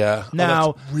 Yeah.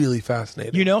 Now, that's really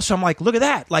fascinating. So I'm like, look at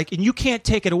that. And you can't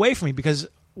take it away from me because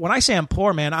when I say I'm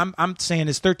poor, man, I'm saying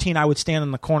as 13, I would stand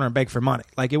in the corner and beg for money.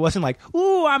 It wasn't like,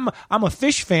 ooh, I'm a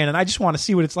fish fan and I just want to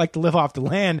see what it's like to live off the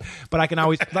land. But I can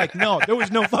always no, there was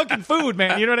no fucking food,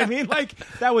 man. You know what I mean?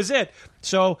 That was it.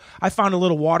 So I found a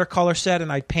little watercolor set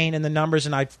and I'd paint in the numbers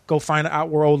and I'd go find out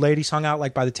where old ladies hung out,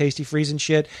 by the Tasty Freeze and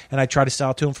shit. And I'd try to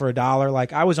sell it to them for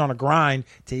 $1. I was on a grind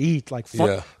to eat,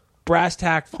 brass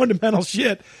tack, fundamental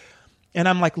shit. And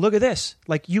I'm like, look at this.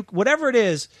 Whatever it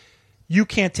is, you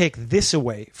can't take this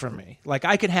away from me.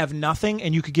 I could have nothing,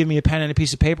 and you could give me a pen and a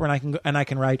piece of paper, and I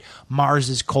can write, Mars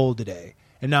is cold today,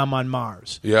 and now I'm on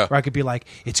Mars. Yeah. Or I could be like,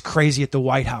 it's crazy at the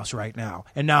White House right now,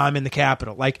 and now I'm in the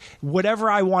Capitol. Whatever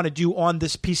I want to do on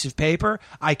this piece of paper,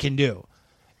 I can do.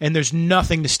 And there's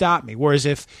nothing to stop me. Whereas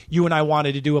if you and I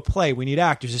wanted to do a play, we need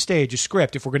actors, a stage, a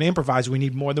script. If we're going to improvise, we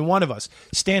need more than one of us.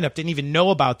 Stand-up, didn't even know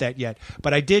about that yet.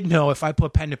 But I did know if I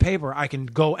put pen to paper, I can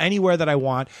go anywhere that I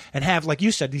want and have, like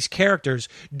you said, these characters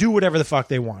do whatever the fuck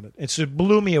they wanted. It just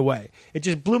blew me away. It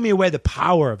just blew me away, the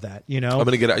power of that,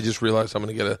 I just realized I'm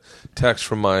going to get a text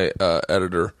from my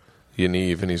editor,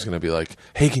 Yaniv, and he's going to be like,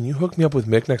 hey, can you hook me up with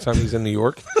Mick next time he's in New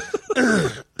York?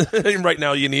 Right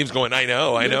now, Yaniv's going, I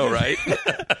know, right?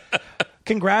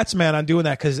 Congrats, man, on doing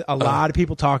that, because a lot of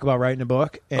people talk about writing a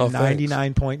book, and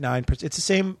 99.9%. It's the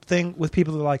same thing with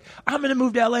people that are like, I'm going to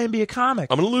move to LA and be a comic.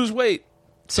 I'm going to lose weight.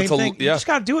 Same thing. You just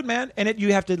got to do it, man. And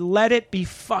you have to let it be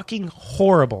fucking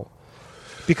horrible.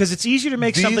 Because it's easier to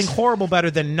make something horrible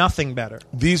better than nothing better.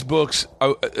 These books,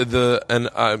 and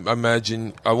I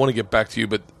imagine, I want to get back to you,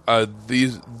 but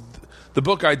the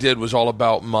book I did was all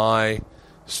about my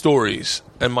stories,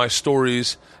 and my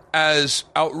stories, as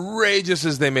outrageous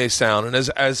as they may sound, and as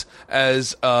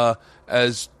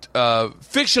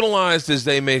fictionalized as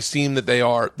they may seem that they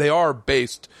are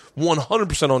based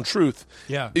 100% on truth.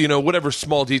 Yeah. Whatever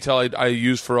small detail I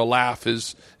use for a laugh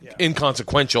is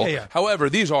inconsequential. Yeah. However,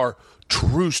 these are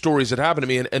true stories that happened to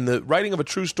me, and the writing of a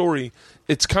true story,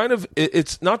 it's kind of,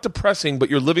 it's not depressing, but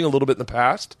you're living a little bit in the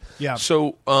past. Yeah.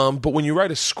 So, but when you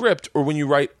write a script or when you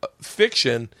write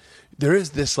fiction, there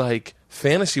is this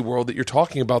fantasy world that you're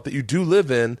talking about that you do live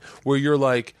in, where you're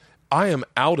like, I am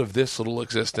out of this little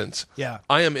existence. Yeah.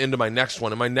 I am into my next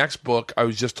one. And my next book, I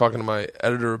was just talking to my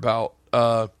editor about,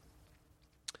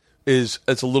 it's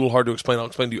a little hard to explain. I'll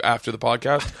explain to you after the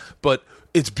podcast, but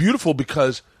it's beautiful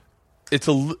because it's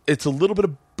a little bit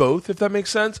of both, if that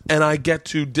makes sense. And I get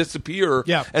to disappear.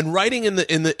 Yeah. And writing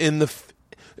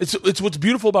it's what's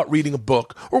beautiful about reading a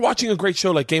book or watching a great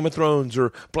show like Game of Thrones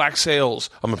or Black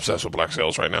Sails. I'm obsessed with Black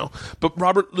Sails right now. But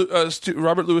Robert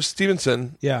Louis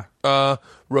Stevenson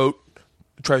wrote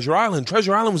Treasure Island.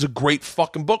 Treasure Island was a great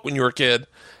fucking book when you were a kid.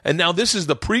 And now this is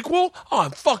the prequel? Oh,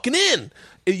 I'm fucking in.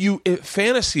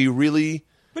 Fantasy really...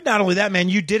 But not only that, man,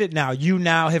 you did it now. You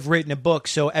now have written a book,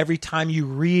 so every time you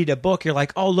read a book, you're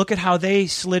like, oh, look at how they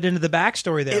slid into the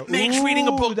backstory there. It makes reading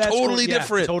a book totally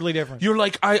different. Totally different. You're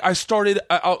like, I started,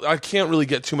 I can't really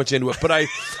get too much into it, but I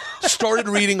started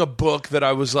reading a book that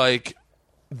I was like,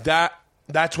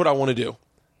 that's what I want to do.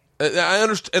 I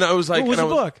understand, and I was like... What was the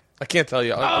book? I can't tell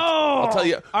you. I'll tell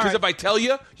you because if I tell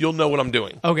you, you'll know what I'm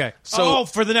doing. Okay. So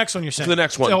for the next one you're saying. For the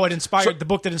next one. So it inspired the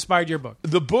book that inspired your book.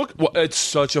 The book. Well, it's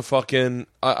such a fucking.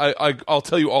 I'll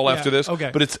tell you all after this.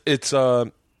 Okay. But it's.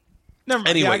 Never mind.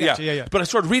 Anyway, Yeah. But I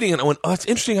started reading it and I went, oh, that's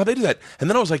interesting how they do that. And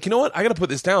then I was like, you know what? I got to put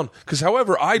this down because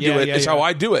however I do it is how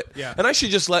I do it. Yeah. And I should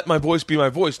just let my voice be my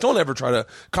voice. Don't ever try to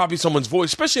copy someone's voice,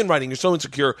 especially in writing. You're so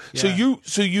insecure. Yeah.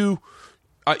 So you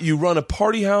run a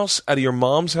party house out of your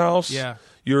mom's house. Yeah.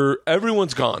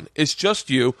 Everyone's gone. It's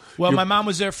just you. Well, my mom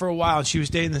was there for a while. And she was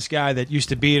dating this guy that used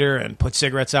to beat her and put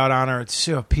cigarettes out on her. It's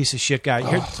a piece of shit guy.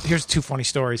 Here's 2 funny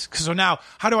stories. So now,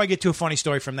 how do I get to a funny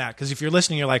story from that? Because if you're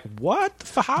listening, you're like, what?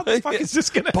 How the fuck is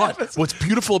this going to happen? But what's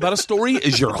beautiful about a story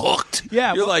is you're hooked.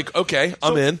 Yeah. You're like, okay,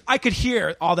 I'm in. I could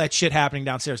hear all that shit happening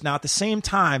downstairs. Now, at the same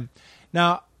time,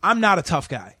 I'm not a tough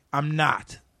guy. I'm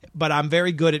not. But I'm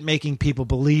very good at making people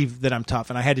believe that I'm tough.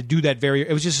 And I had to do that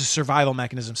it was just a survival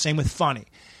mechanism. Same with funny.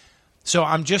 So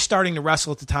I'm just starting to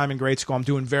wrestle at the time in grade school. I'm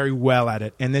doing very well at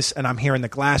it. And I'm hearing the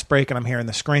glass break and I'm hearing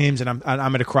the screams and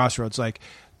I'm at a crossroads. Like,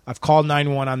 I've called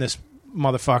 911 on this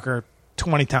motherfucker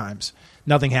 20 times.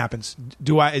 Nothing happens.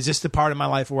 Is this the part of my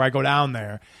life where I go down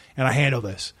there and I handle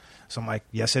this? So I'm like,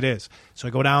 yes, it is. So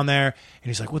I go down there, and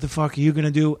he's like, what the fuck are you going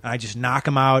to do? And I just knock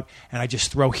him out, and I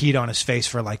just throw heat on his face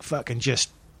for like fucking just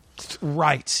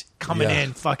rights coming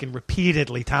in fucking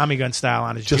repeatedly, Tommy gun style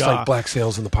on his just jaw. like Black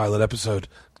Sails in the pilot episode.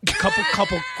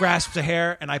 Couple grasps of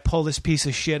hair, and I pull this piece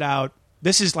of shit out.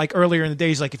 This is like earlier in the day.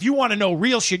 He's like, if you want to know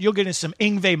real shit, you'll get into some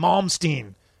Yngwie Malmsteen.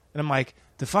 And I'm like,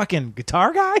 the fucking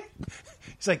guitar guy?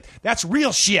 He's like, that's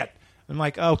real shit. I'm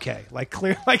like, okay, like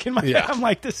clear, like in my head, I'm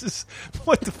like, this is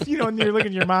what the, and you're looking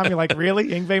at your mom, you're like, really,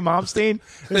 Yngwie Malmsteen?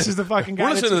 This is the fucking guy. We're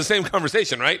listening to the same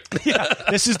conversation, right? Yeah,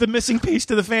 this is the missing piece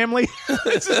to the family.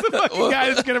 This is the fucking guy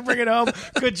that's gonna bring it home.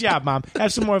 Good job, Mom.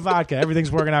 Have some more vodka.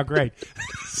 Everything's working out great.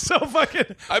 So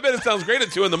fucking. I bet it sounds great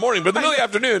at 2 in the morning, but in the middle of the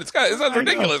afternoon, it sounds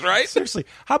ridiculous, right? Seriously,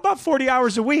 how about 40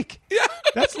 hours a week? Yeah,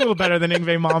 that's a little better than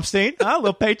Yngwie Malmsteen. A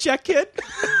little paycheck, kid.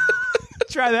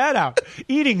 Try that out.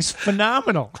 Eating's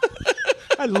phenomenal.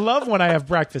 I love when I have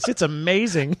breakfast. It's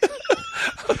amazing.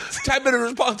 It's a tad bit of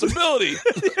responsibility.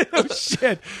 Oh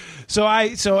shit. So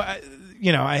I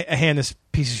hand this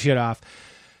piece of shit off.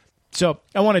 So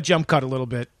I want to jump cut a little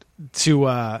bit to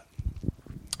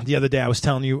the other day. I was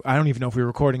telling you, I don't even know if we were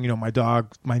recording.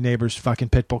 My neighbor's fucking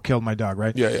pit bull killed my dog,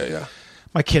 right? Yeah.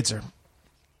 My kids are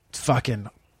fucking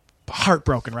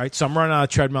heartbroken, right? So I'm running on a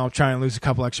treadmill, I'm trying to lose a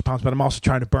couple extra pounds, but I'm also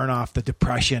trying to burn off the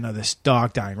depression of this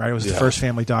dog dying, right? It was the first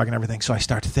family dog and everything. So I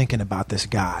start thinking about this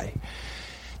guy,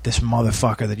 this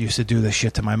motherfucker that used to do this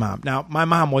shit to my mom. Now, my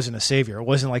mom wasn't a savior. It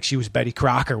wasn't like she was Betty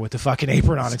Crocker with the fucking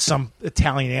apron on and some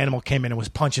Italian animal came in and was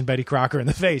punching Betty Crocker in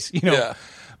the face.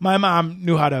 My mom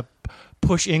knew how to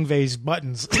push Yngwie's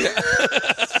buttons.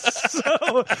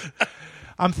 So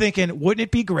I'm thinking, wouldn't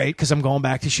it be great, because I'm going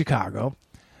back to Chicago,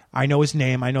 I know his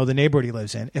name, I know the neighborhood he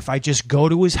lives in, if I just go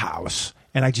to his house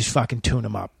and I just fucking tune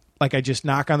him up. Like, I just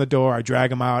knock on the door, I drag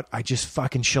him out, I just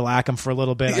fucking shellac him for a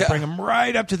little bit. I bring him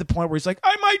right up to the point where he's like,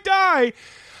 I might die.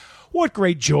 What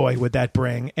great joy would that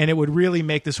bring? And it would really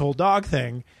make this whole dog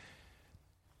thing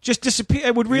just disappear.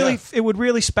 It would really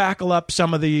spackle up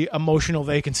some of the emotional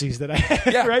vacancies that I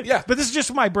had, right? Yeah. But this is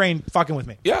just my brain fucking with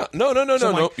me. Yeah. No.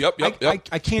 Like, Yep.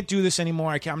 I can't do this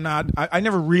anymore. I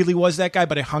never really was that guy,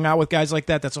 but I hung out with guys like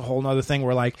that. That's a whole other thing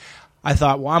where, like, I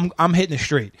thought, well, I'm hitting the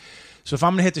street. So if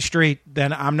I'm going to hit the street,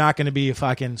 then I'm not going to be a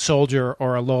fucking soldier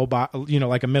or a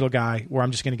like a middle guy where I'm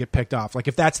just going to get picked off. Like,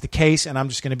 if that's the case and I'm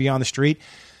just going to be on the street.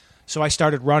 So I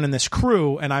started running this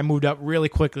crew and I moved up really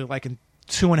quickly. Like, in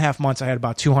 2.5 months, I had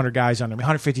about 200 guys under me,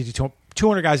 150 to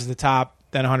 200 guys at the top,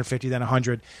 then 150, then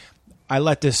 100. I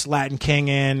let this Latin King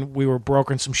in. We were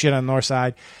brokering some shit on the north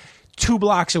side. 2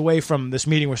 blocks away from this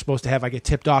meeting we're supposed to have, I get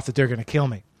tipped off that they're going to kill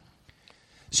me.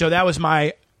 So that was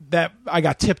I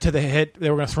got tipped to the hit. They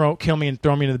were going to kill me and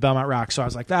throw me into the Belmont Rock. So I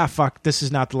was like, fuck, this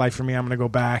is not the life for me. I'm going to go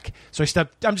back. So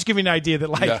I'm just giving you an idea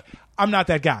that, I'm not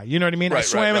that guy. You know what I mean? I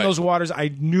swam in those waters.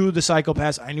 I knew the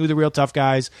psychopaths. I knew the real tough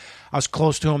guys. I was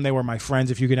close to them. They were my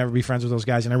friends, if you could ever be friends with those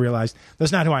guys. And I realized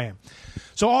that's not who I am.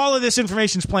 So all of this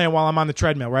information's playing while I'm on the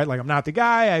treadmill, right? Like, I'm not the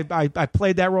guy. I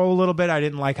played that role a little bit. I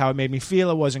didn't like how it made me feel.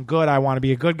 It wasn't good. I want to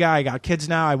be a good guy. I got kids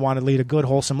now. I want to lead a good,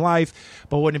 wholesome life.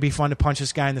 But wouldn't it be fun to punch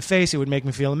this guy in the face? It would make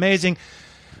me feel amazing.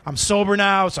 I'm sober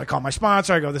now, so I call my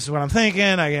sponsor. I go, this is what I'm thinking.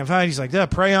 I get fine. He's like,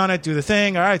 pray on it, do the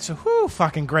thing. All right, so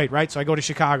fucking great, right? So I go to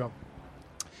Chicago.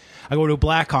 I go to a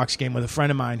Blackhawks game with a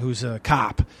friend of mine who's a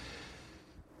cop.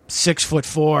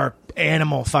 6'4"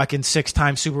 animal, fucking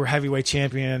 6-time super heavyweight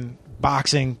champion,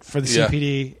 boxing for the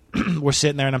CPD. We're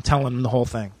sitting there and I'm telling him the whole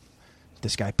thing.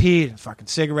 This guy peed and fucking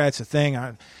cigarettes, a thing.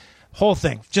 Whole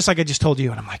thing, just like I just told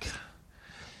you. And I'm like,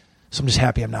 so I'm just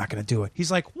happy I'm not going to do it.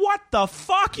 He's like, what the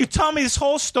fuck? You tell me this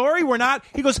whole story? We're not.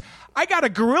 He goes, I got a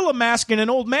gorilla mask and an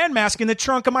old man mask in the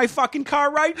trunk of my fucking car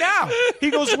right now.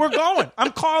 He goes, we're going.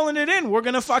 I'm calling it in. We're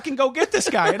going to fucking go get this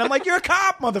guy. And I'm like, you're a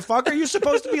cop, motherfucker. You're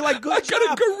supposed to be like, good job. I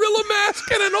got a gorilla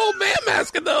mask and an old man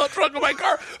mask in the trunk of my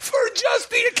car for just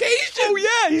the occasion. Oh,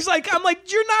 yeah. He's like, I'm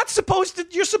like, you're supposed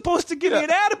to give me an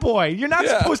attaboy. You're not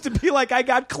supposed to be like, I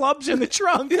got clubs in the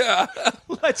trunk. Yeah.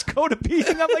 Let's go to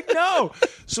beating. I'm like, no.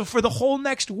 So for the whole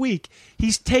next week,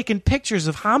 he's taking pictures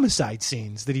of homicide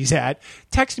scenes that he's at,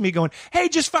 texting me going, hey,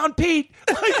 just found Pete.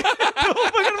 Like,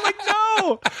 I'm like,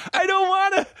 no, I don't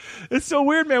want to. It's so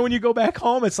weird, man. When you go back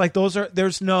home, it's like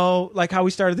there's no, like how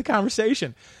we started the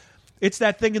conversation. It's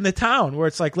that thing in the town where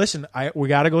it's like, listen, we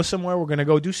got to go somewhere. We're going to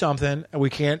go do something. And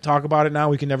we can't talk about it now.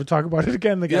 We can never talk about it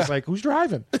again. The guy's like, who's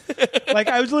driving? Like,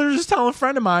 I was literally just telling a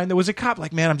friend of mine, there was a cop,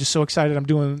 like, man, I'm just so excited I'm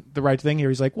doing the right thing here.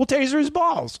 He's like, well, taser his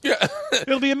balls. Yeah.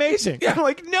 It'll be amazing. Yeah. I'm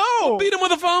like, no. Beat him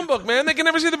with a phone book, man. They can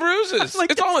never see the bruises.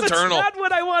 Like, it's all internal. That's not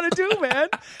what I want to do, man.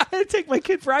 I had to take my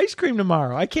kid for ice cream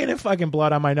tomorrow. I can't have fucking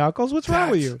blood on my knuckles. What's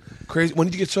wrong with you? Crazy. When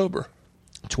did you get sober?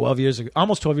 12 years ago.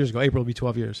 Almost 12 years ago. April will be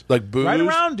 12 years. Like booze? Right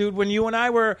around, dude, when you and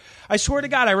I were... I swear to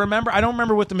God, I don't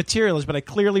remember what the material is, but I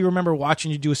clearly remember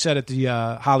watching you do a set at the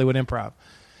Hollywood Improv.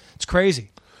 It's crazy.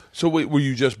 So wait, were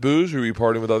you just booze or were you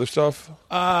partying with other stuff?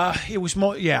 It was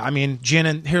I mean, gin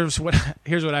and... Here's what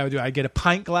I would do. I'd get a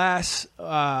pint glass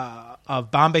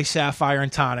of Bombay Sapphire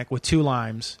and tonic with 2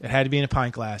 limes. It had to be in a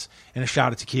pint glass, and a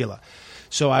shot of tequila.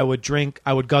 So I would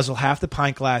guzzle half the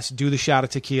pint glass, do the shot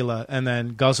of tequila, and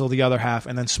then guzzle the other half,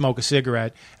 and then smoke a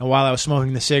cigarette. And while I was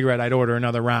smoking the cigarette, I'd order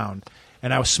another round.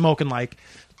 And I was smoking like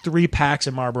 3 packs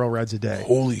of Marlboro Reds a day.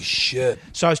 Holy shit.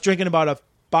 So I was drinking about a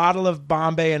bottle of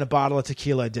Bombay and a bottle of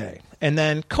tequila a day. And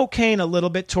then cocaine a little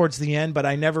bit towards the end, but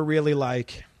I never really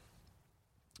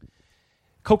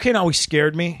cocaine always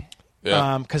scared me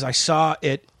because I saw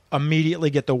it immediately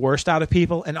get the worst out of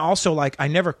people. And also, like, I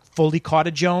never fully caught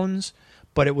a Jones,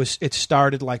 but it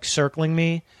started like circling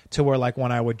me to where, like,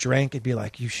 when I would drink, it'd be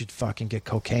like, you should fucking get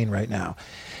cocaine right now.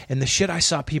 And the shit I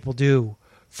saw people do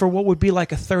for what would be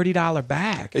like a $30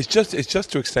 bag. It's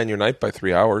just to extend your night by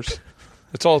 3 hours.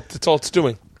 That's all it's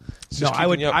doing. No,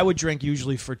 I would drink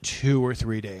usually for 2 or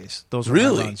 3 days. Those were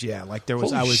really my runs. Yeah, like there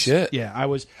was. Holy shit. Yeah,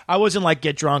 I wasn't like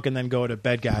get drunk and then go to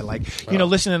bed guy. Like, you know,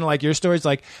 listening to like your stories.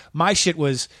 Like my shit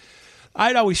was,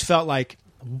 I'd always felt like,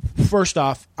 first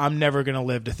off, I'm never gonna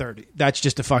live to 30. That's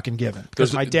just a fucking given.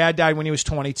 Because my dad died when he was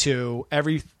 22.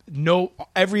 Every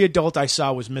adult I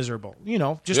saw was miserable. You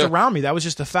know, just around me. That was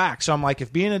just a fact. So I'm like,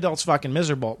 if being an adult's fucking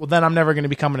miserable, well, then I'm never going to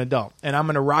become an adult. And I'm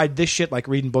going to ride this shit like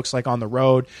reading books like On the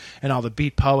Road and all the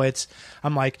beat poets.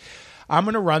 I'm like, I'm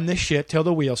going to run this shit till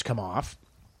the wheels come off.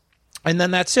 And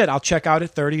then that's it. I'll check out at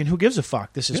 30, and who gives a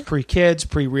fuck? This is pre-kids,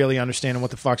 pre-really understanding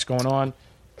what the fuck's going on.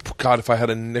 God, if I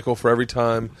had a nickel for every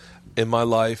time in my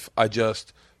life I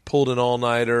just pulled an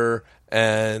all-nighter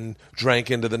and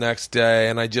drank into the next day,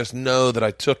 and I just know that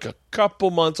I took a couple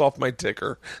months off my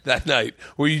ticker that night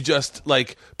where you just,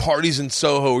 like, parties in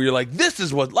Soho where you're like, this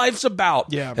is what life's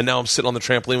about. Yeah. And now I'm sitting on the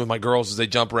trampoline with my girls as they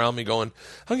jump around me going,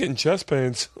 I'm getting chest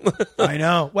pains. I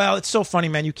know. Well, it's so funny,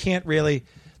 man. You can't really...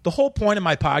 The whole point of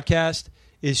my podcast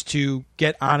is to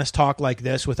get honest talk like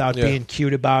this without being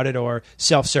cute about it or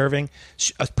self-serving,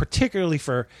 particularly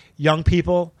for young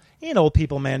people and old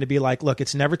people, man, to be like, look,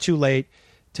 it's never too late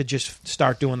to just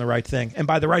start doing the right thing. And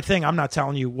by the right thing, I'm not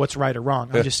telling you what's right or wrong.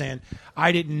 I'm just saying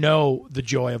I didn't know the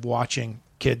joy of watching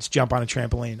kids jump on a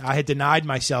trampoline. I had denied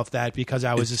myself that because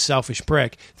I was a selfish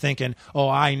prick thinking, oh,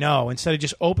 I know, instead of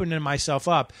just opening myself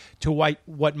up to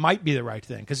what might be the right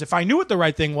thing. Because if I knew what the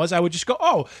right thing was, I would just go,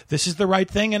 oh, this is the right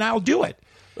thing, and I'll do it.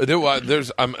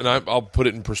 I'll put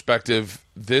it in perspective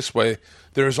this way.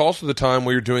 There's also the time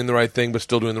where you're doing the right thing but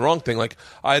still doing the wrong thing. Like,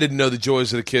 I didn't know the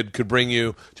joys that a kid could bring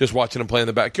you just watching him play in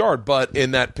the backyard. But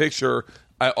in that picture,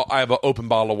 I have an open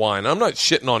bottle of wine. I'm not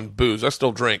shitting on booze. I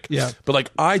still drink. Yeah. But,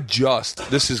 like,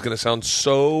 this is going to sound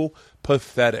so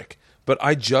pathetic, but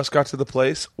I just got to the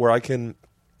place where I can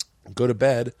go to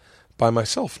bed by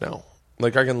myself now.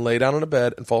 Like, I can lay down on a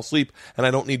bed and fall asleep, and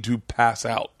I don't need to pass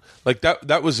out. Like,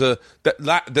 that was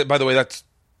by the way, that's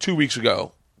 2 weeks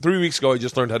ago. 3 weeks ago, I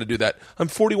just learned how to do that. I'm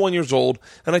 41 years old,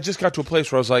 and I just got to a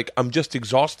place where I was like, I'm just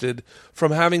exhausted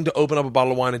from having to open up a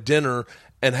bottle of wine at dinner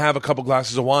and have a couple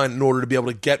glasses of wine in order to be able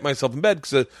to get myself in bed,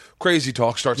 because the crazy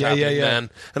talk starts happening, man.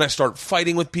 And I start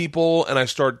fighting with people, and I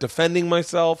start defending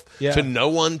myself to no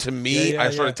one, to me. I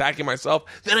start attacking myself.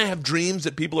 Then I have dreams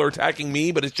that people are attacking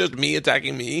me, but it's just me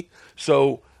attacking me.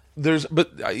 So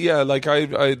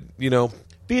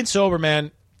being sober,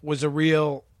 man, was a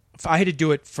real I had to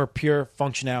do it for pure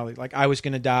functionality. Like I was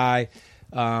going to die.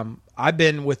 I've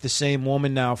been with the same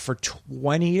woman now for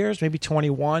 20 years, maybe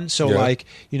 21. So like,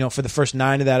 for the first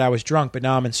 9 of that I was drunk, but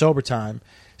now I'm in sober time.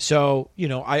 So,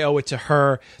 I owe it to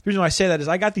her. The reason why I say that is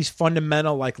I got these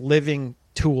fundamental like living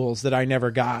tools that I never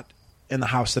got in the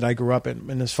house that I grew up in.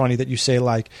 And it's funny that you say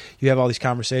like you have all these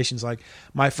conversations. Like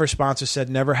my first sponsor said,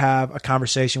 never have a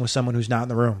conversation with someone who's not in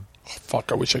the room. Oh,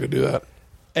 fuck, I wish I could do that.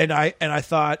 And I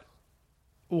thought,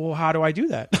 well, how do I do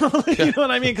that? You know what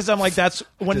I mean? Because I'm like, that's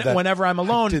whenever I'm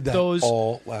alone. I did that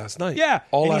all last night. Yeah.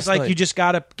 All and last he's like, night. you just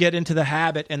got to get into the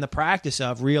habit and the practice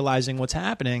of realizing what's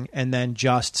happening and then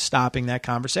just stopping that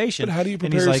conversation. But how do you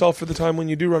prepare yourself for the time when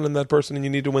you do run into that person and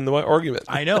you need to win the argument?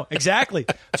 I know, exactly.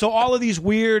 So all of these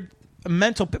weird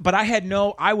mental, but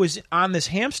I was on this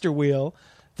hamster wheel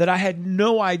that I had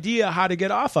no idea how to get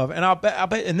off of. And I'll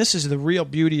bet, and this is the real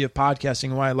beauty of podcasting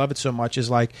and why I love it so much is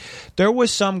like, there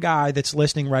was some guy that's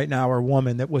listening right now or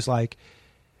woman that was like,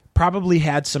 probably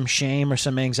had some shame or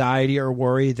some anxiety or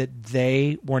worry that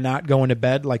they were not going to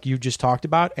bed like you just talked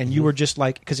about. And you were just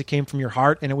like, because it came from your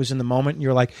heart and it was in the moment. And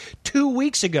you're like, 2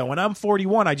 weeks ago when I'm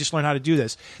 41, I just learned how to do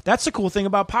this. That's the cool thing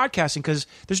about podcasting because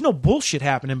there's no bullshit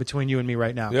happening between you and me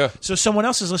right now. Yeah. So someone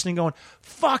else is listening going,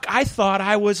 fuck, I thought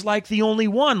I was like the only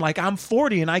one. Like I'm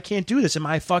 40 and I can't do this. Am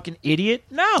I a fucking idiot?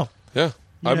 No. Yeah.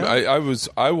 I was,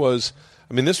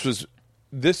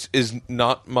 this is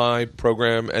not my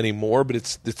program anymore, but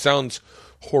it sounds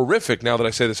horrific now that I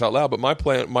say this out loud. But my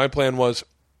plan was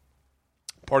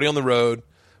party on the road,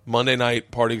 Monday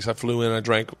night party because I flew in, I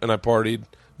drank, and I partied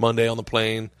Monday on the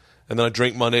plane, and then I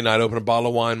drink Monday night, open a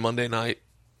bottle of wine Monday night.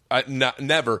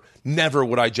 Never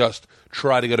would I just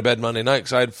try to go to bed Monday night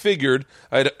because I had figured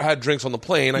I had drinks on the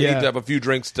plane. I need to have a few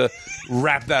drinks to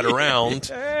wrap that around.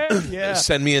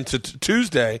 Send me into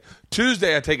Tuesday.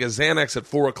 Tuesday I take a Xanax at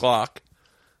 4:00.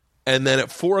 And then at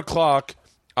 4:00,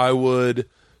 I would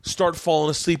start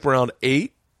falling asleep around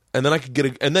 8, and then I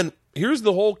could and then here's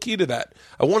the whole key to that.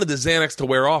 I wanted the Xanax to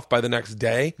wear off by the next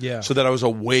day, so that I was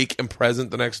awake and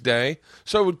present the next day.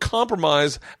 So I would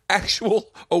compromise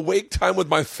actual awake time with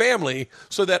my family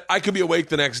so that I could be awake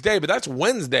the next day. But that's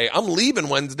Wednesday. I'm leaving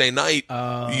Wednesday night,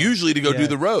 usually to go do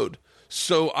the road.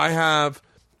 So then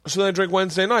I drank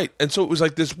Wednesday night, and so it was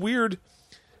like this weird.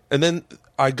 And then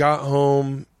I got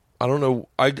home. I don't know.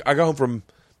 I got home from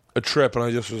a trip and I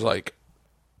just was like,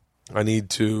 I need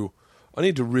to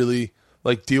really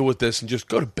like deal with this and just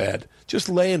go to bed. Just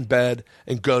lay in bed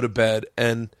and go to bed.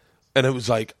 And it was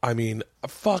like,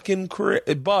 fucking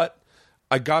crazy. But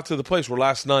I got to the place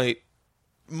where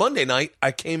Monday night,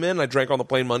 I came in, I drank on the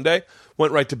plane Monday,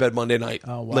 went right to bed Monday night.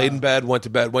 Oh, wow. Laid in bed, went to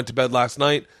bed last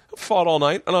night, fought all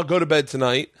night, and I'll go to bed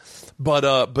tonight.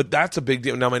 But that's a big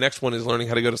deal. Now my next one is learning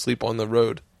how to go to sleep on the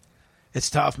road. It's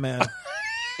tough, man.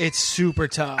 It's super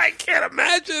tough. I can't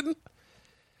imagine.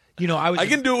 I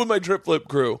can do it with my Trip Flip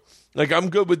crew. Like I'm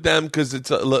good with them because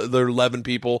they're 11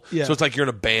 people, so it's like you're in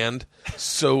a band.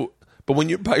 So, but when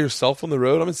you're by yourself on the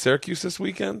road, I'm in Syracuse this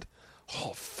weekend.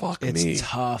 Oh fuck me! It's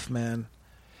tough, man.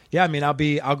 Yeah,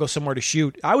 I'll go somewhere to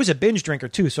shoot. I was a binge drinker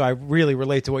too, so I really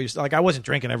relate to what you're like. I wasn't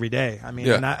drinking every day.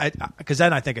 Because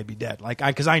then I think I'd be dead.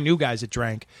 Because I knew guys that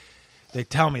drank. They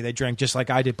tell me they drank just like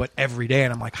I did, but every day.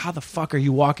 And I'm like, how the fuck are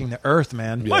you walking the earth,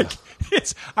 man? Yeah.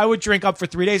 I would drink up for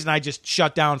 3 days and I just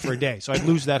shut down for a day. So I'd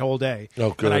lose that whole day. Oh,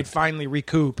 good. And I'd finally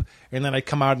recoup. And then I'd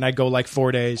come out and I'd go like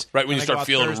 4 days. Right when you start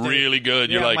feeling Thursday. Really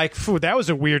good, you're like, phew, that was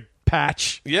a weird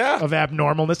patch of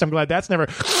abnormalness. I'm glad that's never.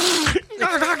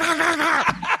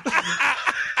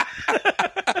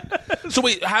 So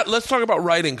wait, let's talk about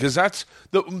writing because that's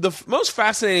the most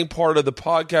fascinating part of the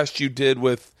podcast you did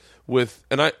with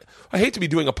and I hate to be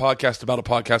doing a podcast about a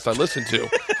podcast I listen to.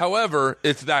 However,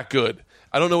 it's that good.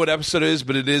 I don't know what episode it is,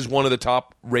 but it is one of the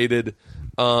top rated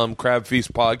Crab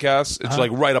Feast podcasts. It's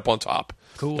like right up on top.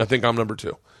 Cool. I think I'm number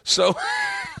 2. So,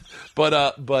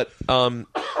 but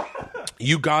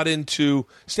you got into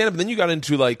stand up, and then you got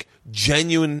into like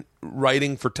genuine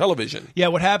writing for television. Yeah,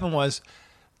 what happened was.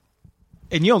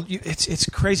 And it's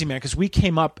crazy, man, because we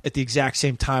came up at the exact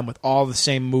same time with all the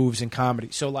same moves in comedy.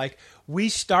 So, like, we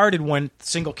started when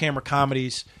single camera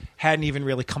comedies hadn't even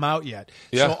really come out yet.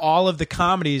 Yeah. So all of the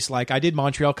comedies, like, I did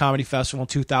Montreal Comedy Festival in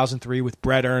 2003 with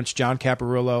Brett Ernst, John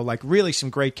Caparulo, like, really some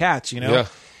great cats, Yeah.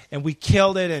 And we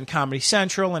killed it in Comedy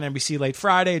Central and NBC Late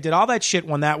Friday. I did all that shit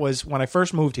when I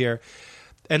first moved here.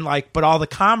 And like, but all the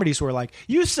comedies were like,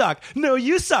 you suck. No,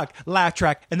 you suck. Laugh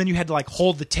track. And then you had to like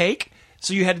hold the take.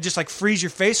 So you had to just like freeze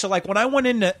your face. So like when I went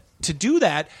in to do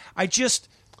that, I just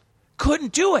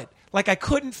couldn't do it. Like I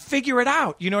couldn't figure it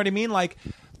out. You know what I mean? Like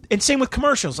And same with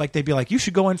commercials. Like they'd be like, you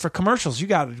should go in for commercials. You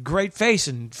got a great face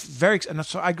and and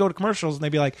so I'd go to commercials and they'd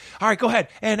be like, all right, go ahead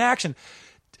and action.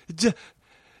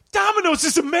 Domino's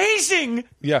is amazing.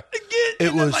 Yeah.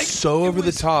 It was like, so over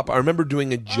the top. I remember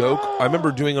doing a joke. I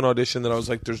remember doing an audition that I was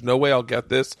like, there's no way I'll get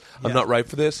this. I'm not right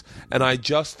for this. And I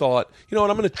just thought, you know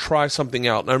what, I'm going to try something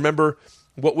out. And I remember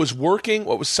what was working,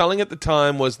 what was selling at the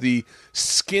time was the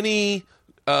skinny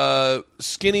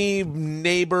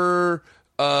neighbor,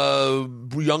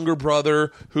 younger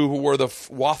brother who wore the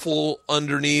waffle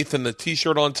underneath and the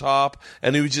T-shirt on top,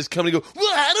 and he would just come and go,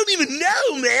 well, I don't even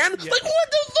know, man. Yeah. Like,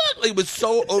 what the fuck? Like, it was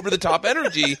so over the top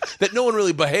energy that no one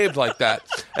really behaved like that.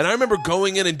 And I remember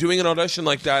going in and doing an audition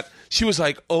like that. She was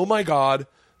like, oh my God,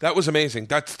 that was amazing.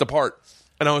 That's the part.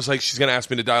 And I was like, she's going to ask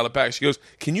me to dial it back. She goes,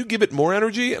 can you give it more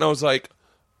energy? And I was like,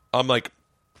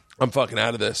 I'm fucking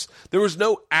out of this. There was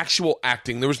no actual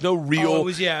acting. There was no real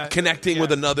connecting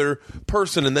with another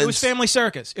person. And then it was family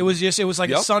circus. It was like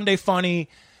a Sunday funny.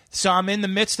 So I'm in the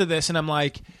midst of this, and I'm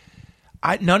like,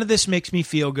 none of this makes me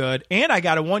feel good. And I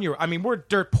got a 1-year. I mean, we're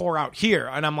dirt poor out here,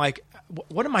 and I'm like,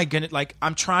 what am I gonna like?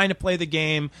 I'm trying to play the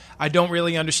game. I don't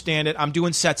really understand it. I'm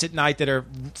doing sets at night that are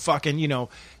fucking,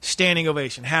 standing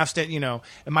ovation, half stand.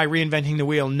 Am I reinventing the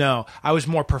wheel? No, I was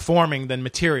more performing than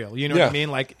material. You know what I mean?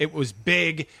 Like it was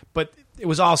big, but it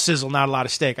was all sizzle, not a lot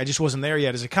of steak. I just wasn't there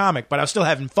yet as a comic, but I was still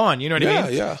having fun. You know what I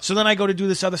mean? Yeah. So then I go to do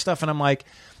this other stuff, and I'm like,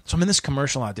 so I'm in this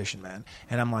commercial audition, man,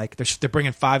 and I'm like, they're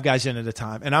bringing 5 guys in at a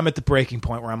time, and I'm at the breaking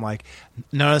point where I'm like,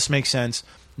 none of this makes sense.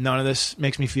 None of this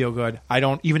makes me feel good. I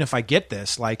don't, even if I get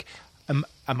this, like, am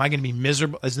I going to be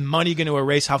miserable? Is the money going to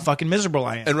erase how fucking miserable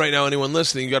I am? And right now, anyone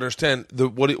listening, you got to understand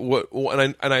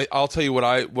I'll tell you what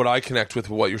I connect with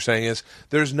what you're saying is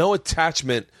there's no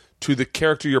attachment to the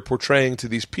character you're portraying to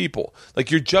these people.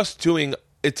 Like you're just doing.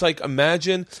 It's like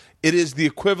imagine it is the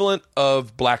equivalent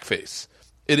of blackface.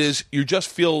 It is, you just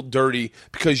feel dirty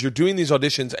because you're doing these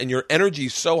auditions and your energy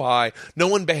is so high. No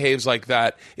one behaves like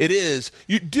that. It is,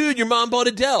 your mom bought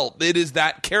Adele. It is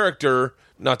that character,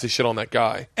 not to shit on that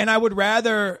guy. And I would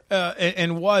rather,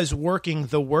 and was working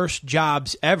the worst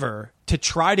jobs ever to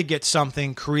try to get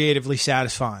something creatively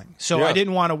satisfying. So I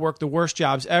didn't want to work the worst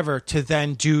jobs ever to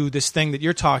then do this thing that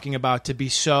you're talking about to be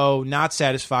so not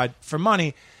satisfied for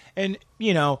money. And,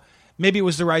 maybe it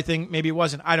was the right thing. Maybe it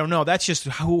wasn't. I don't know. That's just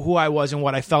who I was and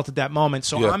what I felt at that moment.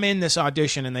 So I'm in this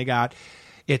audition, and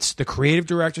it's the creative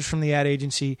directors from the ad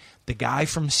agency, the guy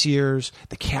from Sears,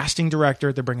 the casting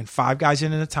director. They're bringing 5 guys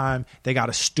in at a time. They got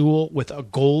a stool with a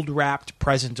gold-wrapped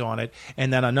present on it,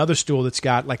 and then another stool that's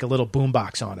got like a little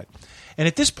boombox on it. And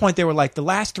at this point, they were like, the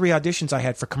last 3 auditions I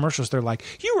had for commercials, they're like,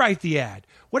 you write the ad.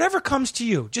 Whatever comes to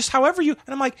you, just however you.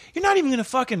 And I'm like, you're not even going to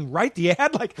fucking write the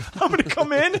ad. Like, I'm going to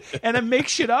come in and then make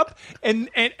shit up and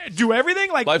do everything.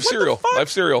 Like, Live Cereal.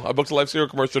 I booked a Live Cereal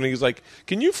commercial, and he's like,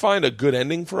 can you find a good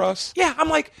ending for us? Yeah, I'm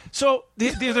like, so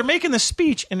they're making the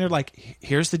speech, and they're like,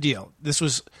 here's the deal. This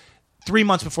was 3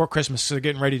 months before Christmas, so they're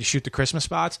getting ready to shoot the Christmas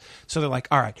spots. So they're like,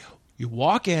 all right, you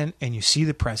walk in and you see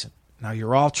the present. Now,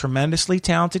 you're all tremendously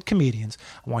talented comedians.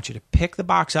 I want you to pick the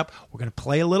box up. We're going to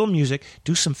play a little music,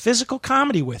 do some physical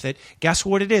comedy with it. Guess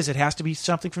what it is? It has to be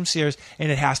something from Sears,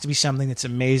 and it has to be something that's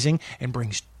amazing and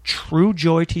brings true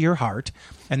joy to your heart,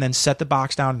 and then set the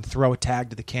box down and throw a tag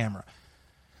to the camera.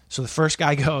 So the first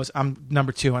guy goes, I'm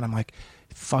number 2, and I'm like,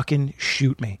 fucking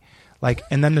shoot me. Like,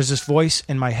 and then there's this voice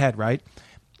in my head, right?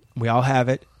 We all have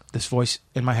it. This voice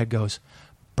in my head goes,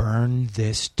 burn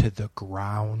this to the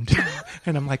ground.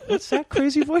 And I'm like, what's that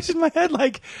crazy voice in my head?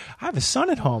 Like, I have a son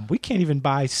at home. We can't even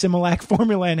buy Similac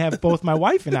formula and have both my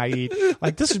wife and I eat.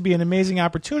 Like, this would be an amazing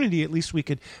opportunity. At least we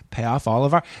could pay off all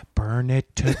of our, burn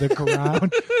it to the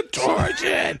ground. Torch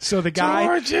it. So the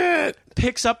guy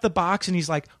picks up the box and he's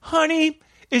like, honey,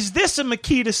 is this a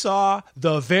Makita saw?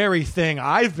 The very thing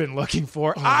I've been looking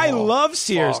for. I love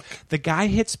Sears. Fuck. The guy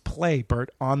hits play,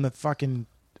 Bert, on the fucking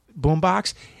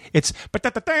boombox. It's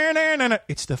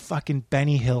the fucking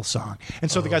Benny Hill song.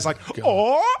 And so the guy's like,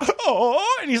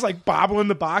 oh, and he's like bobbling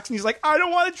the box, and he's like, I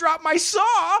don't want to drop my saw.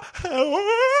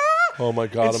 Oh my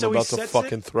God, I'm about to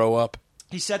fucking throw up.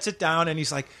 He sets it down, and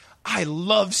he's like, I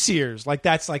love Sears. Like,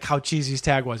 that's like how cheesy his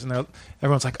tag was. And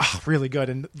everyone's like, oh, really good.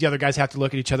 And the other guys have to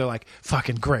look at each other like,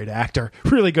 fucking great actor.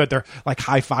 Really good. They're like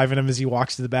high-fiving him as he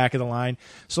walks to the back of the line.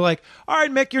 So like, all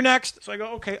right, Mick, you're next. So I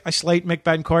go, okay. I slate Mick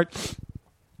Betancourt.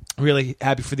 Really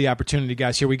happy for the opportunity,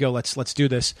 guys. Here we go. Let's do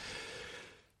this.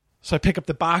 So I pick up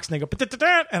the box and I go,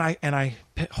 and I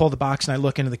hold the box and I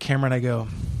look into the camera and I go,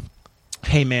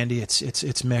 hey, Mandy, it's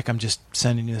Mick. I'm just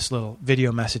sending you this little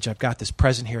video message. I've got this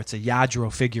present here. It's a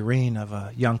Yadro figurine of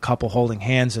a young couple holding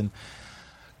hands, and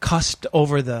cussed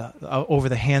over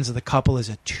the hands of the couple is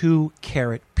a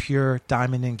 2-carat pure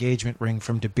diamond engagement ring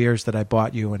from De Beers that I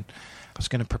bought you, and I was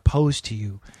going to propose to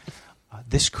you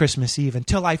this Christmas Eve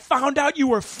until I found out you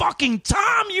were fucking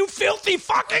Tom, you filthy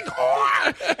fucking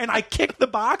whore. And I kicked the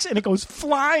box and it goes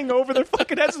flying over their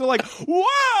fucking heads. And they're like,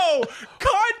 whoa,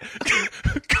 cut,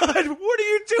 what are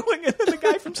you doing? And then the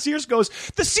guy from Sears goes,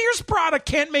 the Sears product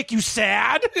can't make you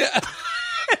sad. Yeah.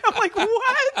 And I'm like,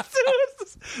 what?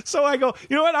 So I go,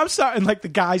 you know what? I'm sorry. And like the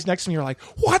guys next to me are like,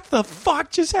 what the fuck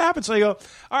just happened? So I go, all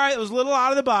right, it was a little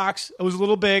out of the box. It was a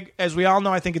little big. As we all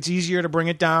know, I think it's easier to bring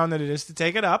it down than it is to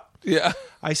take it up. Yeah.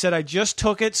 I said, I just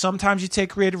took it. Sometimes you take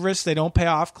creative risks. They don't pay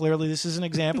off. Clearly, this is an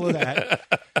example of that.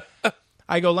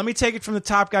 I go, let me take it from the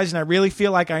top, guys. And I really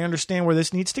feel like I understand where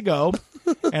this needs to go.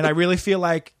 And I really feel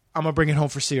like I'm going to bring it home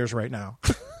for Sears right now.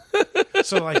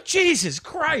 So like, Jesus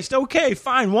Christ. Okay,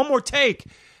 fine. One more take.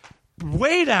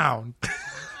 Way down.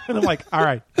 And I'm like, all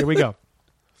right, here we go.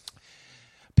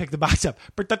 Pick the box up.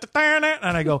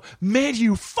 And I go, man,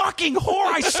 you fucking whore.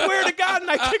 I swear to God.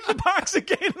 And I kick the box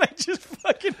again. And I just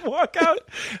fucking walk out.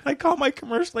 I call my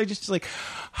commercial agent. She's like,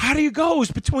 how do you go? It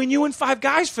was between you and 5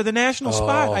 guys for the national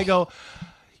spot. I go,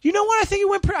 you know what? I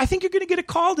think I think you're going to get a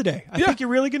call today. I think you're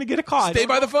really going to get a call. Stay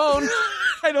by the phone.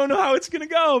 I don't know how it's going to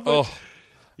go. But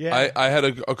yeah. I had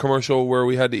a commercial where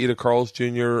we had to eat a Carl's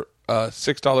Jr.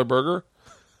 $6 burger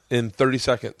in 30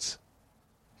 seconds.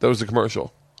 That was the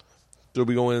commercial. So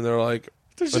we go in and they're like,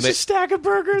 there's just a stack of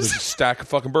burgers. There's a stack of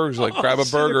fucking burgers. Like, grab a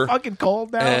so burger. Fucking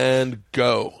cold now. And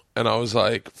go. And I was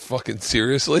like, fucking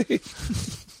seriously?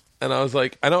 And I was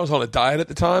like, I know I was on a diet at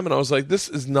the time, and I was like, this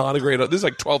is not a great, this is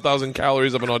like 12,000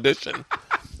 calories of an audition.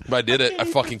 But I did it. I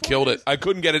fucking killed it. I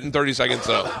couldn't get it in 30 seconds,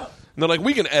 though. And they're like,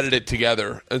 we can edit it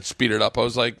together and speed it up. I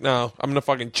was like, no, I'm going to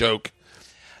fucking choke.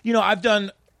 You know, I've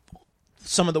done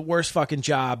some of the worst fucking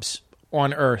jobs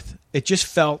on earth. It just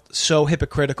felt so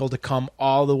hypocritical to come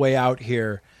all the way out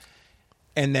here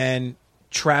and then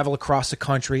travel across the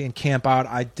country and camp out.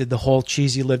 I did the whole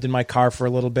cheesy, lived in my car for a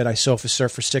little bit. I sofa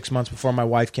surfed for 6 months before my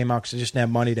wife came out because I just didn't have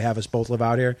money to have us both live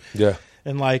out here. Yeah.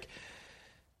 And like,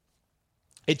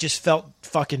 it just felt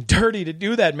fucking dirty to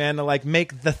do that, man, to like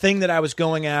make the thing that I was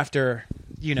going after,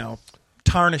 you know,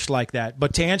 tarnished like that.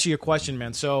 But to answer your question,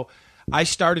 man, so I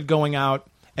started going out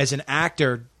as an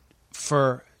actor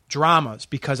for dramas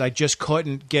because I just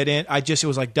couldn't get in. It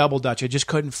was like double dutch. I just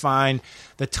couldn't find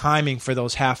the timing for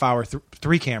those half-hour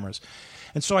 3 cameras.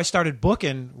 And so I started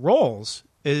booking roles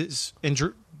in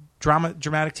dramatic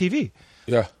TV.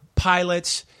 Yeah.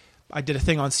 Pilots. I did a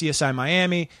thing on CSI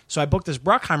Miami. So I booked this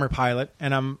Bruckheimer pilot,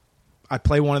 and I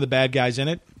play one of the bad guys in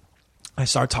it. I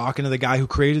start talking to the guy who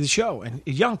created the show, and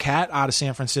a young cat out of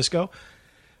San Francisco.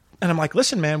 And I'm like,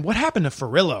 listen, man, what happened to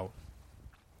Farillo?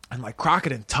 And like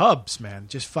Crockett and Tubbs, man,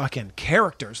 just fucking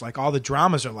characters. Like all the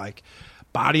dramas are like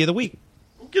body of the week.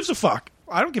 Who gives a fuck?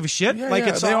 I don't give a shit. Yeah, like yeah.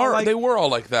 it's they all are. like, they were all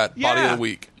like that. yeah. Body of the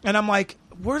week. And I'm like,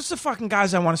 where's the fucking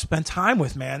guys I want to spend time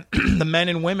with, man? The men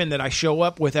and women that I show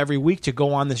up with every week to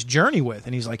go on this journey with.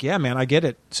 And he's like, yeah, man, I get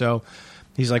it. So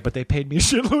he's like, but they paid me a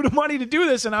shitload of money to do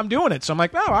this, and I'm doing it. So I'm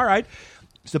like, oh, all right.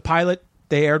 It's the pilot.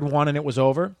 They aired one, and it was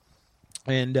over.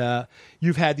 And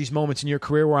you've had these moments in your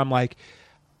career where I'm like,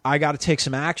 I got to take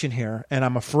some action here, and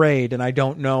I'm afraid, and I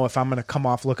don't know if I'm going to come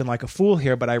off looking like a fool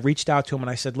here, but I reached out to him, and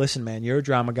I said, listen, man, you're a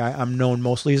drama guy. I'm known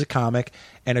mostly as a comic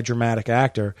and a dramatic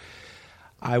actor.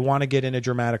 I want to get into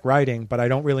dramatic writing, but I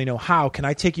don't really know how. Can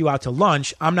I take you out to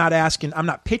lunch? I'm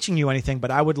not pitching you anything,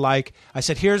 but I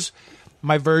said, here's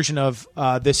my version of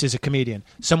this is a comedian.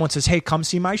 Someone says, hey, come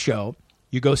see my show.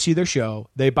 You go see their show.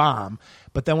 They bomb.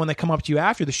 But then when they come up to you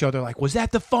after the show, they're like, was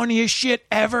that the funniest shit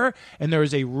ever? And there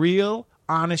is a real,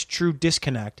 honest, true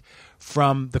disconnect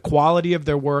from the quality of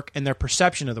their work and their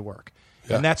perception of the work.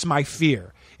 Yeah. And that's my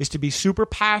fear, is to be super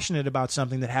passionate about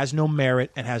something that has no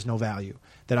merit and has no value,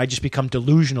 that I just become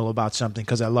delusional about something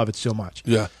because I love it so much.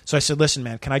 Yeah. So I said, listen,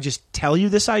 man, can I just tell you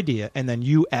this idea, and then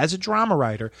you, as a drama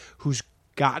writer who's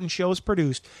gotten shows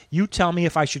produced, you tell me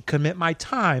if I should commit my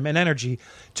time and energy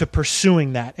to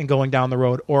pursuing that and going down the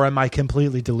road, or am I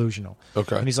completely delusional?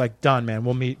 Okay. And he's like, done, man.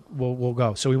 We'll meet. We'll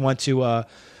go. So we went to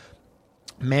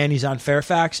Manny's on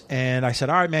Fairfax, and I said,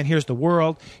 all right, man, here's the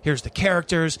world. Here's the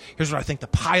characters. Here's what I think the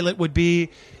pilot would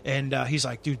be. And he's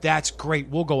like, dude, that's great.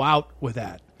 We'll go out with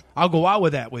that. I'll go out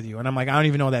with that with you. And I'm like, I don't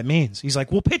even know what that means. He's like,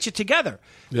 we'll pitch it together.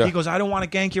 Yeah. He goes, I don't want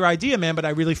to gank your idea, man, but I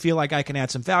really feel like I can add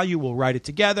some value. We'll write it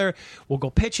together. We'll go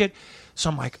pitch it. So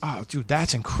I'm like, oh, dude,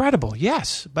 that's incredible.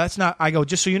 Yes. But that's not, I go,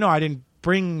 just so you know, I didn't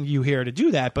bring you here to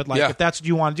do that. But like, if that's what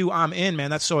you want to do, I'm in, man.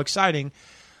 That's so exciting.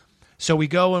 So we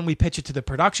go and we pitch it to the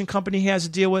production company he has to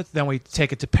deal with. Then we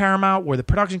take it to Paramount, where the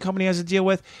production company has to deal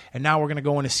with. And now we're going to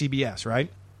go into CBS,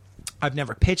 right? I've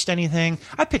never pitched anything.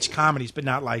 I pitched comedies, but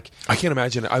not like... I can't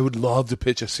imagine. I would love to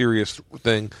pitch a serious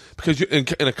thing because in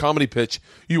a comedy pitch,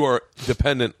 you are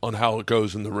dependent on how it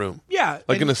goes in the room. Yeah.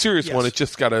 Like in a serious one, it's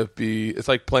just got to be... It's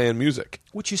like playing music.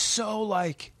 Which is so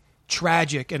like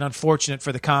tragic and unfortunate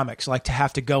for the comics. Like to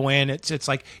have to go in. It's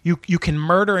like you can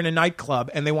murder in a nightclub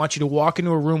and they want you to walk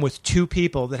into a room with two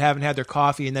people that haven't had their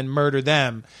coffee and then murder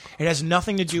them. It has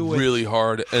nothing to do with... Really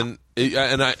hard. And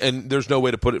there's no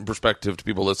way to put it in perspective to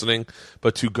people listening,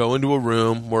 but to go into a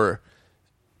room where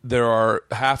there are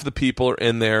half the people are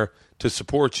in there to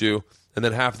support you, and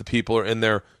then half the people are in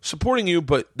there supporting you,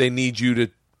 but they need you to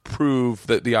prove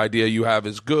that the idea you have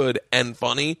is good and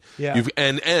funny. Yeah.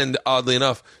 And oddly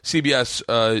enough, CBS,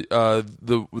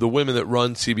 the women that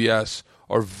run CBS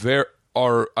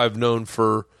are I've known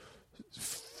for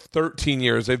 13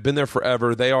 years. They've been there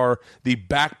forever. They are the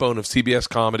backbone of CBS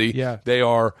comedy. Yeah. They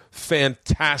are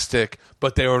fantastic,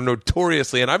 but they are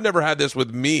notoriously, and I've never had this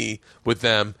with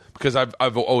them because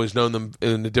I've always known them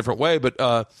in a different way, but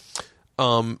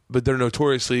they're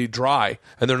notoriously dry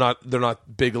and they're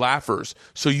not big laughers.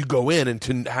 So you go in and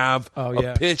to have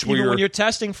a pitch where even when you're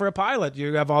testing for a pilot,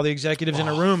 you have all the executives in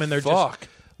a room and they're just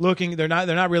looking. They're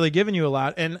not really giving you a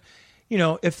lot. And you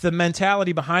know, if the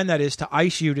mentality behind that is to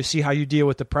ice you to see how you deal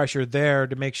with the pressure there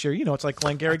to make sure, you know, it's like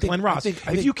Glenn Ross.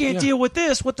 If you can't deal with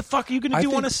this, what the fuck are you going to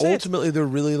do on a set? Ultimately, they're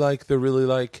really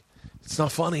like, it's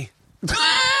not funny.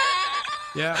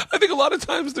 Yeah. I think a lot of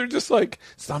times they're just like,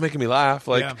 it's not making me laugh.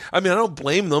 Like, yeah. I mean, I don't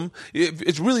blame them.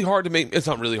 It's not really hard to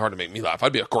make me laugh.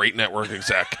 I'd be a great network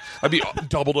exec. I'd be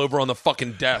doubled over on the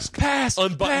fucking desk.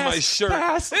 Unbutton my shirt.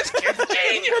 This kid's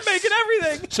genius. We're making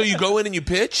everything. So you go in and you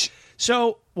pitch?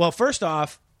 So, well, first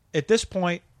off, at this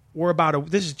point,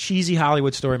 this is a cheesy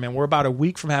Hollywood story, man. We're about a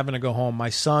week from having to go home.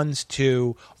 My son's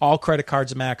 2, all credit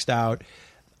cards maxed out.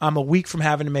 I'm a week from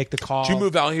having to make the call. Did you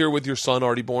move out here with your son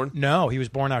already born? No, he was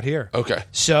born out here. Okay.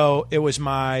 So it was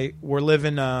we're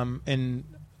living in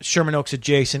Sherman Oaks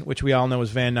adjacent, which we all know is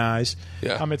Van Nuys.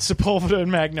 Yeah. I'm at Sepulveda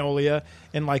and Magnolia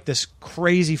in like this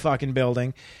crazy fucking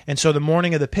building. And so the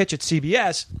morning of the pitch at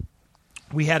CBS,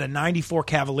 we had a 94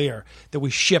 Cavalier that we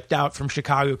shipped out from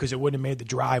Chicago because it wouldn't have made the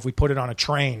drive. We put it on a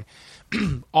train.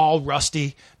 All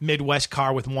rusty Midwest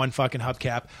car with one fucking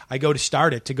hubcap. I go to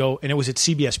start it and it was at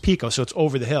CBS Pico, so it's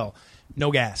over the hill.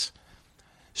 No gas.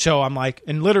 So I'm like,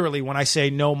 and literally when I say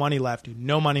no money left,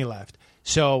 no money left.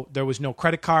 So there was no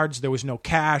credit cards, there was no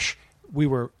cash.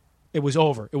 It was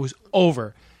over. It was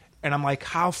over. And I'm like,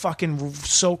 how fucking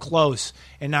so close,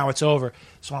 and now it's over.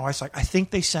 So my wife's like, I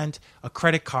think they sent a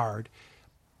credit card,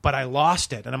 but I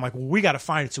lost it. And I'm like, well, we got to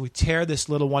find it. So we tear this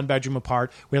little one-bedroom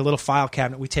apart. We had a little file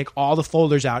cabinet. We take all the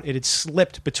folders out. It had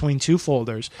slipped between 2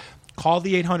 folders. Call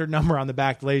the 800 number on the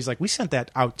back. The lady's like, we sent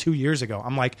that out 2 years ago.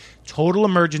 I'm like, total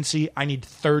emergency. I need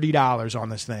 $30 on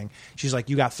this thing. She's like,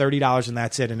 you got $30 and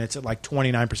that's it. And it's at like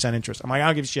 29% interest. I'm like, I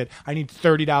don't give a shit. I need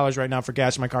 $30 right now for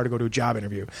gas in my car to go to a job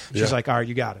interview. She's like, all right,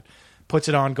 you got it. Puts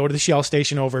it on. Go to the Shell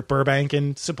station over at Burbank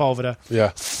and Sepulveda.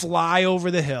 Yeah. Fly over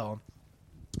the hill.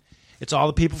 It's all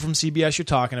the people from CBS you're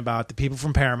talking about, the people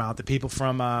from Paramount, the people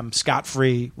from Scott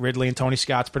Free, Ridley and Tony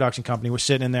Scott's production company. We're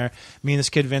sitting in there. Me and this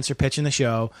kid Vince are pitching the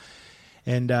show.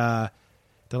 And they're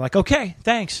like, okay,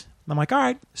 thanks. I'm like, all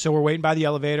right. So we're waiting by the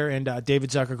elevator, and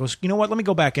David Zucker goes, you know what? Let me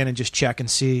go back in and just check and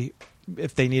see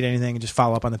if they need anything and just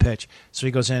follow up on the pitch. So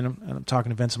he goes in, and I'm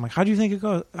talking to Vince. I'm like, how do you think it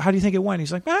goes? How do you think it went?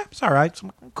 He's like, it's all right. So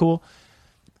I'm like, cool.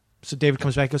 So David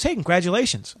comes back and goes, hey,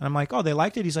 congratulations. And I'm like, oh, they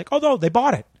liked it? He's like, oh, no, they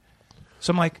bought it. So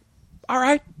I'm like, all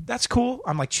right, that's cool.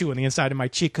 I'm like chewing the inside of my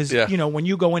cheek because, you know, when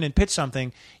you go in and pitch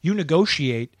something, you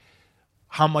negotiate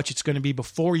how much it's going to be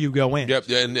before you go in. Yep,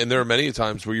 and there are many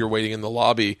times where you're waiting in the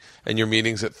lobby and your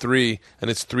meeting's at 3 and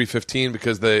it's 3:15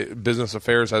 because the business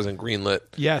affairs hasn't greenlit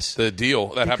the deal.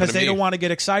 That happened to me. Because they don't want to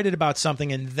get excited about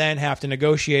something and then have to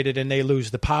negotiate it and they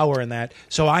lose the power in that.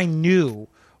 So I knew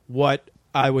what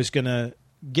I was going to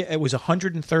get. It was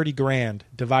 $130,000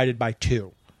 divided by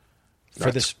 2. For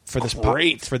this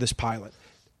pilot.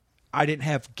 I didn't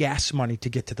have gas money to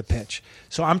get to the pitch.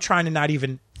 So I'm trying to not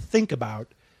even think about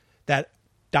that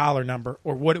dollar number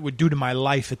or what it would do to my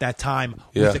life at that time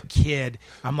with a kid.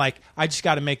 I'm like, I just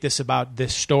got to make this about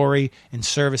this story and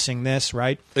servicing this,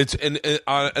 right? It's and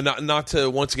not to,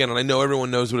 once again, and I know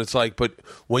everyone knows what it's like, but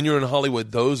when you're in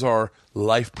Hollywood, those are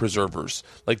life preservers.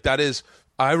 Like that is,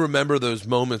 I remember those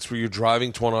moments where you're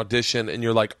driving to an audition and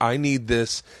you're like, I need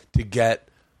this to get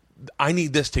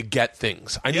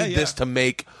things. I need this to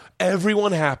make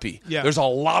everyone happy. Yeah. There's a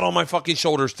lot on my fucking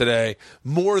shoulders today,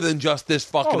 more than just this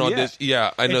fucking audition.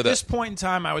 Yeah, I know that. At this point in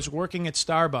time, I was working at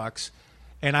Starbucks,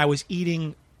 and I was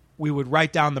eating we would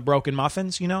write down the broken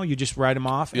muffins, you just write them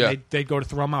off, and they'd go to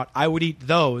throw them out. I would eat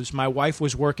those. My wife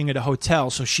was working at a hotel,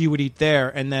 so she would eat there,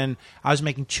 and then I was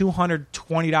making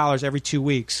 $220 every 2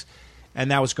 weeks,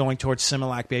 and that was going towards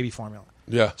Similac baby formula.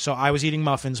 Yeah. So I was eating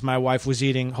muffins. My wife was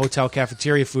eating hotel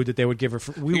cafeteria food that they would give her.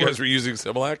 You guys were using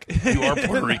Similac? You are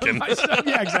Puerto Rican. My son,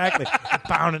 yeah, exactly.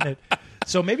 Pounding it.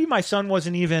 So maybe my son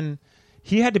wasn't even...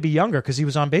 He had to be younger because he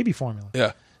was on baby formula.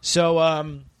 Yeah.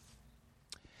 So...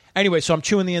 Anyway, so I'm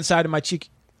chewing the inside of my cheek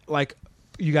like,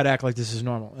 you got to act like this is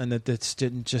normal and that this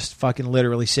didn't just fucking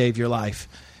literally save your life.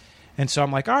 And so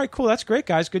I'm like, all right, cool. That's great,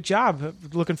 guys. Good job.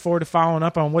 Looking forward to following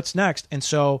up on what's next. And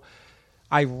so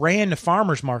I ran to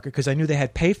farmer's market because I knew they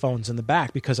had payphones in the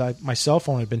back because my cell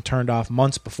phone had been turned off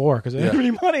months before because I didn't have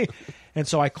any money. And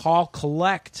so I call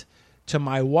collect to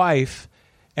my wife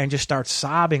and just start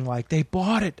sobbing like, they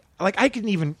bought it. Like I couldn't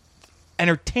even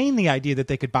entertain the idea that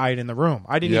they could buy it in the room.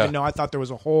 I didn't even know. I thought there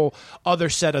was a whole other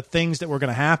set of things that were going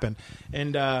to happen.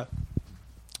 And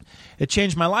it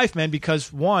changed my life, man,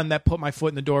 because one, that put my foot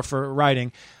in the door for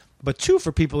writing. But two,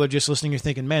 for people that are just listening, you're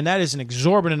thinking, man, that is an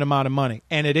exorbitant amount of money.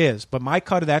 And it is. But my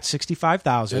cut of that,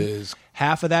 $65,000,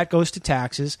 half of that goes to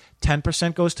taxes,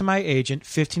 10% goes to my agent,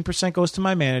 15% goes to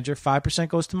my manager, 5%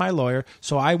 goes to my lawyer.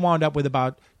 So I wound up with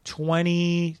about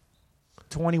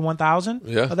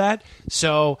 21,000 of that,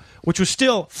 so which was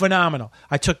still phenomenal.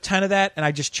 I took 10 of that and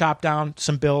I just chopped down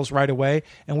some bills right away,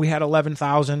 and we had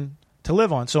 11,000 to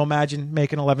live on. So imagine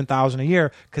making 11,000 a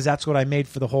year, because that's what I made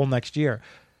for the whole next year.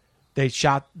 They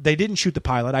didn't shoot the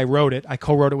pilot. I wrote it. I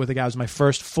co-wrote it with the guy. It was my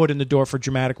first foot in the door for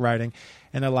dramatic writing,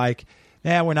 and they're like,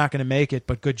 we're not going to make it,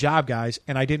 but good job, guys.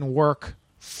 And I didn't work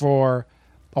for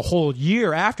a whole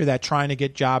year after that trying to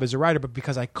get a job as a writer, but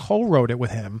because I co-wrote it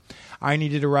with him, I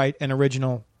needed to write an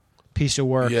original piece of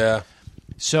work. Yeah.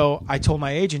 So I told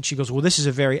my agent, she goes, well, this is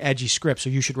a very edgy script, so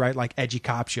you should write like edgy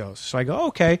cop shows. So I go,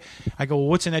 okay. I go, well,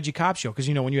 what's an edgy cop show? Because,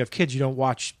 when you have kids, you don't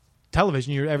watch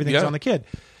television. Everything's on the kid.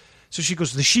 So she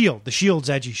goes, The Shield. The Shield's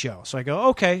edgy show. So I go,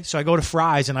 okay. So I go to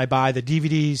Fry's and I buy the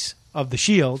DVDs of The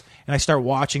Shield, and I start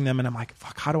watching them, and I'm like,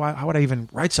 fuck, how would I even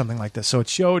write something like this? So it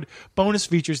showed bonus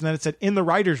features, and then it said, in the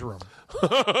writer's room. So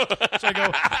I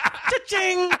go,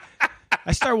 cha-ching!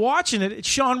 I start watching it. It's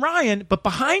Sean Ryan, but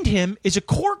behind him is a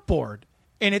cork board,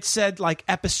 and it said, like,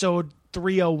 episode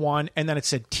 301, and then it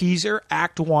said teaser,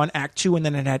 act 1, act 2, and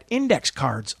then it had index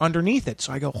cards underneath it.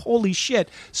 So I go, holy shit.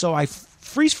 So I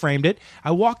freeze framed it.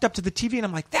 I walked up to the TV and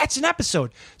I'm like, that's an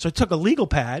episode. So I took a legal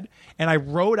pad and I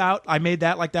wrote out, I made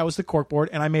that like that was the corkboard,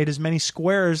 and I made as many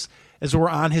squares as were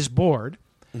on his board.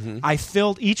 Mm-hmm. I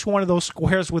filled each one of those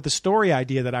squares with the story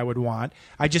idea that I would want.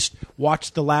 I just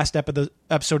watched the last episode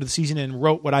of the season and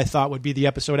wrote what I thought would be the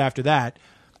episode after that.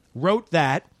 Wrote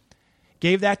that,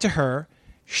 gave that to her.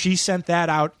 She sent that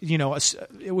out.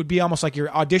 It would be almost like your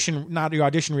audition, not your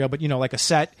audition reel, but like a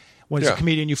set. When it's a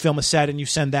comedian, you film a set and you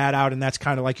send that out, and that's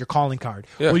kind of like your calling card.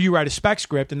 Yeah. Well, you write a spec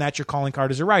script, and that's your calling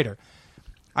card as a writer.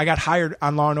 I got hired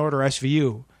on Law & Order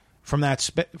SVU from that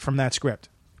script.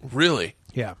 Really?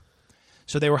 Yeah.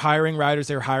 So they were hiring writers.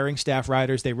 They were hiring staff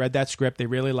writers. They read that script. They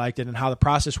really liked it. And how the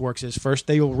process works is first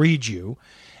they will read you,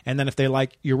 and then if they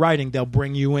like your writing, they'll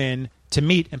bring you in to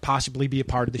meet and possibly be a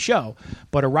part of the show.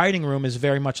 But a writing room is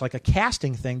very much like a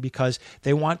casting thing, because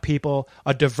they want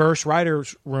a diverse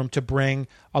writer's room to bring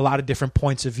a lot of different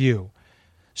points of view,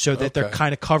 so that they're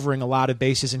kind of covering a lot of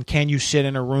bases. And can you sit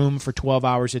in a room for 12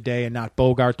 hours a day and not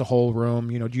bogart the whole room?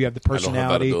 Do you have the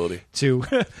personality to?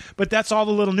 But that's all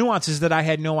the little nuances that I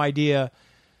had no idea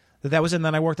that was. And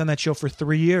then I worked on that show for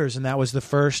 3 years, and that was the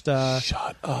first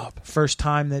shut up first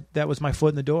time that was my foot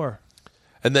in the door.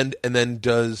 And then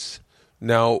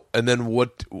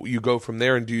what you go from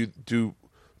there? And do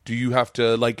you have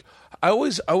to, like, I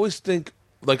always think,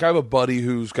 like, I have a buddy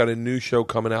who's got a new show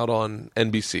coming out on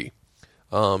NBC.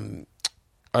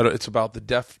 It's about the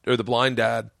deaf or the blind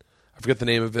dad. I forget the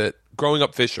name of it. Growing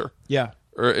Up Fisher. Yeah.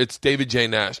 Or it's DJ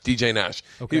Nash.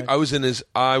 Okay. I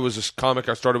was a comic.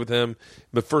 I started with him.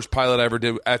 The first pilot I ever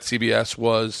did at CBS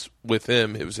was with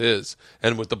him. It was his.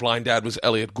 And with the blind dad was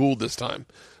Elliot Gould this time.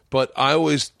 But I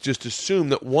always just assume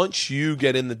that once you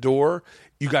get in the door,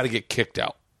 you got to get kicked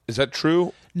out. Is that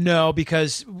true? No,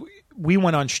 because we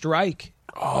went on strike.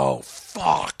 Oh,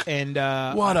 fuck. And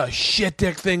what a shit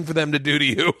dick thing for them to do to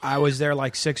you. I was there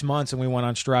like 6 months, and we went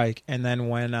on strike. And then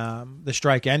when the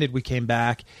strike ended, we came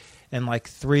back. And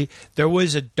there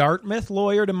was a Dartmouth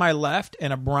lawyer to my left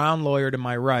and a Brown lawyer to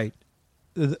my right.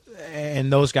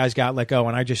 And those guys got let go,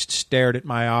 and I just stared at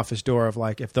my office door of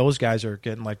like, if those guys are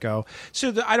getting let go.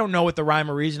 So I don't know what the rhyme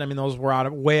or reason. I mean, those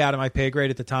were way out of my pay grade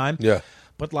at the time. Yeah.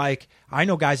 But like, I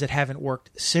know guys that haven't worked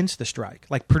since the strike,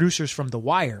 like producers from The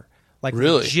Wire, like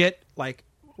really? legit, like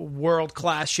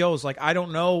world-class shows. Like, I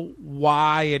don't know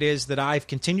why it is that I've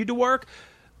continued to work,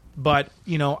 but,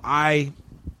 you know, I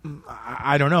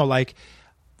don't know. Like,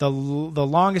 the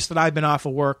longest that I've been off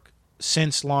of work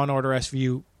since Law & Order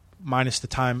SVU, minus the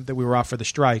time that we were off for the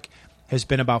strike, has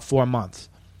been about 4 months.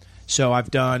 So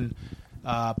I've done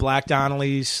Black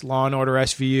Donnelly's, Law & Order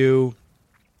SVU,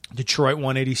 Detroit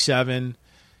 187,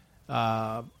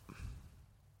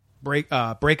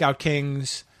 Breakout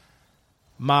Kings,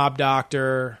 Mob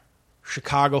Doctor,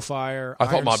 Chicago Fire. I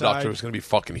thought Mob Ironside. Doctor was going to be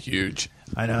fucking huge.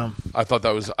 I know. I thought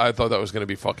that was going to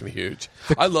be fucking huge.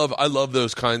 I love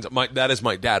those kinds. That is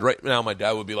my dad. Right now, my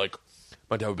dad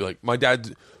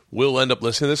will end up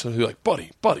listening to this and he'll be like,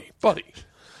 buddy.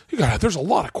 There's a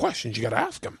lot of questions you got to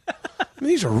ask him. I mean,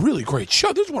 these are really great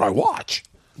shows. This is what I watch.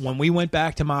 When we went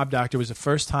back to Mob Doctor, it was the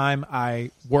first time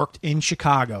I worked in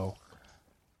Chicago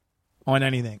on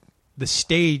anything. The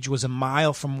stage was a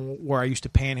mile from where I used to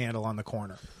panhandle on the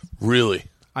corner. Really?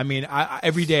 I mean,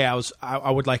 every day I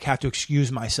would like have to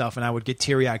excuse myself, and I would get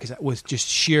teary-eyed because it was just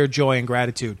sheer joy and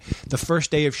gratitude. The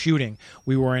first day of shooting,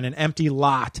 we were in an empty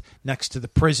lot next to the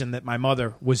prison that my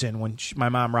mother was in when my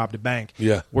mom robbed a bank.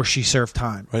 Yeah, where she served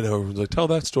time. Right now, everyone's like, "Tell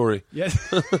that story." Yeah.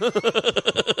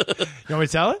 You want me to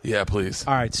tell it? Yeah, please.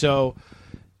 All right. So,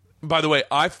 by the way,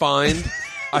 I find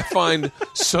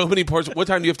so many parts. What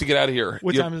time do you have to get out of here?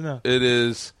 What time is it now? It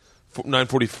is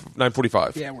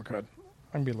 9:45. Yeah, we're good.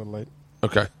 I can be a little late.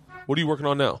 Okay. What are you working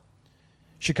on now?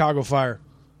 Chicago Fire.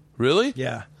 Really?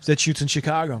 Yeah. That shoots in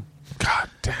Chicago. God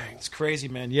dang. It's crazy,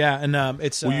 man. Yeah, and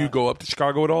it's... Will you go up to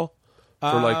Chicago at all?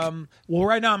 Well,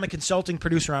 right now I'm a consulting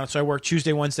producer on it, so I work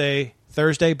Tuesday, Wednesday,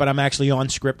 Thursday, but I'm actually on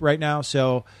script right now,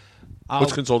 so...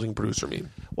 What's consulting producer mean?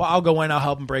 Well, I'll go in, I'll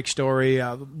help them break story.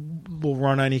 We'll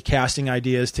run any casting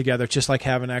ideas together, just like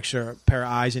having an extra pair of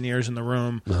eyes and ears in the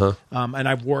room. Uh-huh. And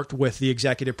I've worked with the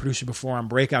executive producer before on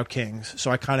Breakout Kings, so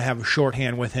I kind of have a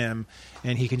shorthand with him,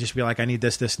 and he can just be like, I need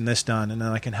this, this, and this done, and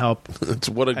then I can help.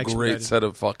 What a great set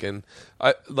of fucking...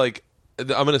 I'm going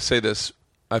to say this.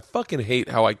 I fucking hate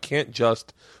how I can't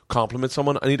just compliment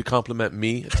someone. I need to compliment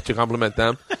me to compliment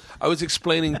them. I was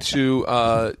explaining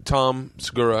to Tom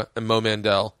Segura and Mo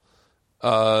Mandel.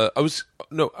 I was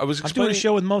explaining. I'm doing a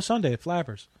show with Mo Sunday at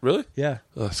Flappers. Really? Yeah.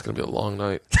 Oh, it's gonna be a long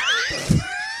night.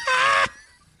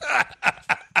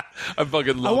 I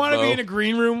fucking love I want to Mo. be in a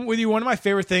green room with you. One of my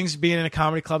favorite things being in a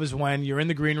comedy club is when you're in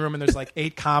the green room and there's like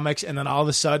 8 comics, and then all of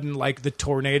a sudden like the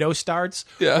tornado starts,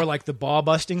 or like the ball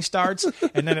busting starts,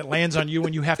 and then it lands on you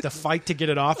and you have to fight to get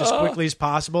it off as quickly as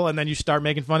possible, and then you start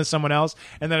making fun of someone else,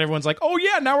 and then everyone's like, oh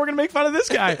yeah, now we're gonna make fun of this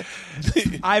guy.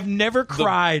 I've never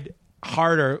cried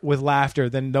harder with laughter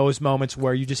than those moments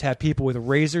where you just have people with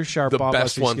razor sharp ball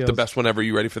busting skills. The best one ever.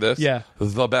 You ready for this? Yeah.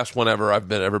 The best one ever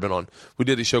I've ever been on. We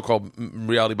did a show called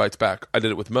Reality Bites Back. I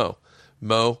did it with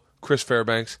Mo, Chris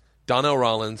Fairbanks, Donnell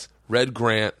Rollins, Red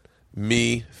Grant,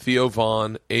 me, Theo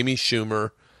Vaughn, Amy Schumer,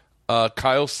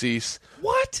 Kyle Cease.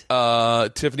 What?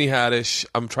 Tiffany Haddish.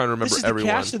 I'm trying to remember This is everyone.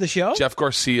 the cast of the show? Jeff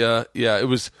Garcia. Yeah, it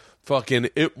was fucking...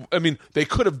 I mean, they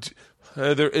could have...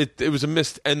 it was a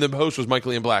mist, and the host was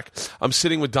Michael Ian Black. I'm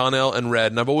sitting with Donnell and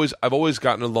Red, and I've always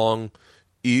gotten along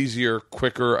easier,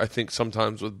 quicker, I think,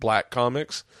 sometimes with black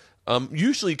comics.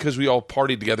 Usually because we all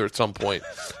partied together at some point.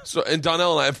 So, and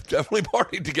Donnell and I have definitely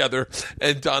partied together.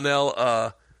 And Donnell,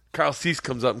 Kyle Cease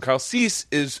comes up, and Kyle Cease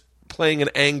is playing an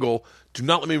angle. Do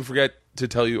not let me forget to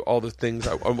tell you all the things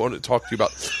I want to talk to you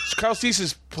about. So Kyle Cease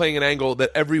is playing an angle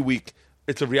that every week,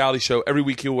 it's a reality show. Every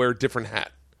week he'll wear a different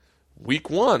hat. Week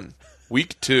 1.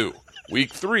 Week 2,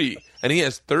 week 3, and he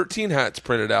has 13 hats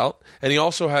printed out, and he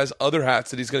also has other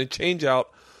hats that he's going to change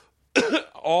out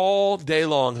all day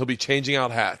long. He'll be changing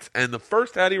out hats, and the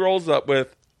first hat he rolls up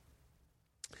with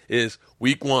is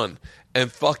week 1, and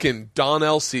fucking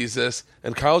Donnell sees this,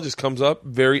 and Kyle just comes up,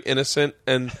 very innocent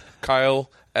and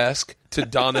Kyle-esque, to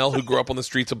Donnell, who grew up on the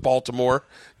streets of Baltimore,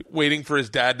 waiting for his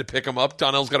dad to pick him up.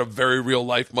 Donnell's got a very real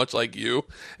life, much like you.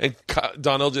 And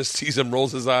Donnell just sees him,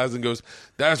 rolls his eyes, and goes,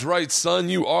 "That's right, son,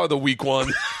 you are the weak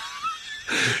one.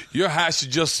 Your hat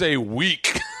should just say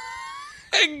weak."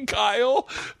 And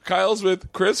Kyle's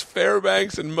with Chris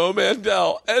Fairbanks and Mo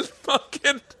Mandel,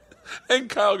 and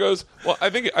Kyle goes, "Well, I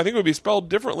think it would be spelled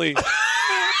differently."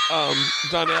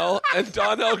 Donnell, and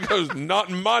Donnell goes, "Not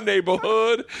in my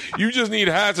neighborhood. You just need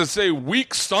hats that say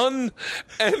weak, son."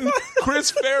 And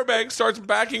Chris Fairbanks starts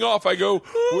backing off. I go,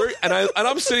 "Where?" And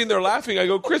I'm sitting there laughing. I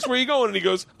go, "Chris, where are you going?" And he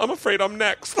goes, "I'm afraid I'm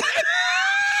next."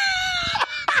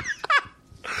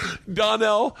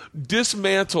 Donnell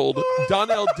dismantled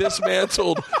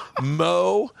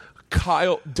Mo,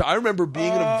 Kyle. I remember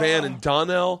being in a van and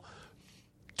Donnell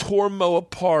tore Mo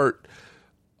apart.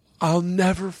 I'll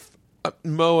never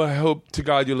Mo, I hope to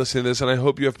God you're listening to this, and I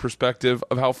hope you have perspective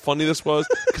of how funny this was,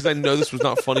 because I know this was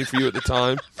not funny for you at the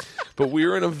time. But we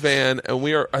were in a van,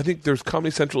 and I think there's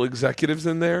Comedy Central executives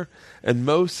in there, and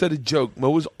Mo said a joke.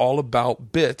 Mo was all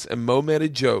about bits, and Mo made a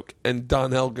joke, and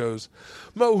Donnell goes,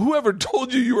 Mo, whoever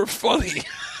told you were funny?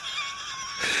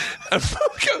 And Mo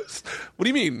goes, what do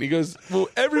you mean? He goes, well,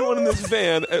 everyone in this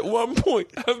van at one point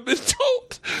have been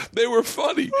told they were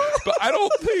funny, but I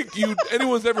don't think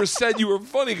anyone's ever said you were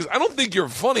funny, because I don't think you're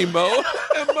funny, Mo.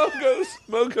 And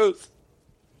Mo goes,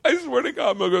 I swear to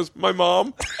God, Mo goes, my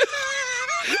mom.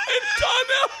 And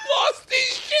Donnell lost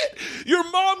his shit. Your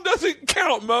mom doesn't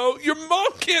count, Mo. Your mom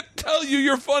can't tell you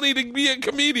you're funny to be a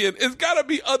comedian. It's got to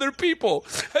be other people.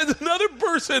 As another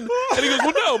person. And he goes,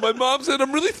 well, no, my mom said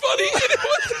I'm really funny.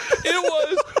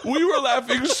 And we were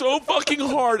laughing so fucking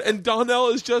hard. And Donnell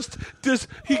is just this,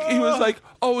 he was like,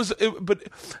 but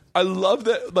I love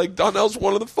that, like, Donnell's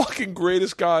one of the fucking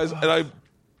greatest guys.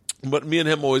 But me and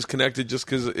him always connected just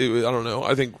because, I don't know,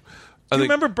 I think... Do you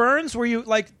remember Burns? Were you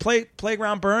like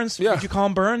playground Burns? Yeah. Would you call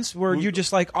them Burns? Where you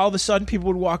just like all of a sudden people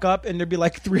would walk up and there'd be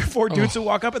like 3 or 4 dudes that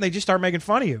walk up and they just start making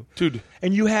fun of you, dude.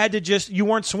 And you had to you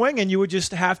weren't swinging. You would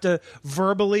just have to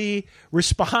verbally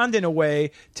respond in a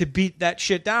way to beat that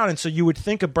shit down. And so you would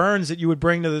think of Burns that you would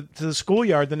bring to the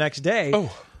schoolyard the next day.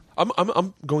 Oh,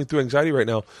 I'm going through anxiety right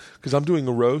now because I'm doing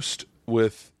a roast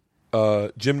with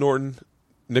Jim Norton,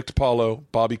 Nick DiPaolo,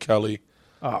 Bobby Kelly.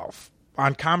 Oh.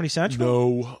 On Comedy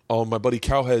Central? No. My buddy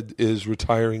Cowhead is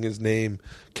retiring his name,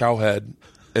 Cowhead.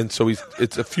 And so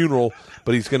it's a funeral,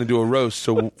 but he's going to do a roast.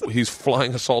 So he's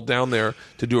flying us all down there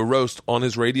to do a roast on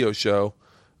his radio show.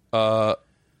 And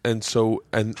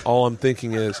all I'm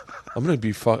thinking is, I'm going to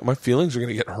be my feelings are going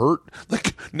to get hurt.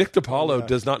 Like, Nick DiPaolo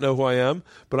does not know who I am,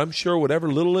 but I'm sure whatever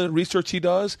little research he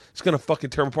does, it's going to fucking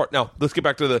tear him apart. Now, let's get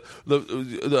back to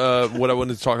the what I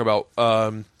wanted to talk about.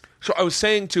 So I was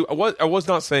saying I was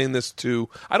not saying this to,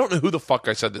 I don't know who the fuck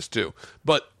I said this to,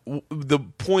 but the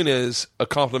point is a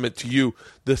compliment to you.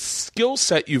 The skill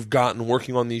set you've gotten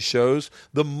working on these shows,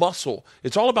 the muscle,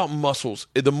 it's all about muscles.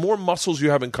 The more muscles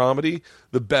you have in comedy,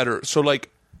 the better. So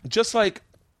just like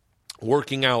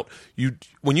working out,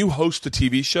 when you host a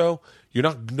TV show,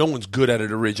 no one's good at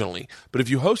it originally. But if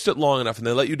you host it long enough and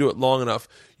they let you do it long enough,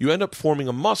 you end up forming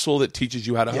a muscle that teaches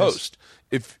you how to host.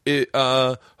 I've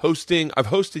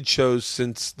hosted shows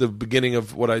since the beginning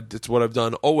of it's what I've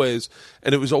done always,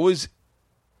 and it was always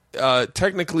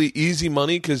technically easy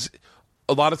money because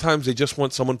a lot of times they just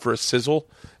want someone for a sizzle,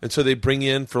 and so they bring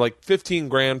you in for like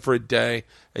 $15,000 for a day,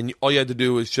 and all you had to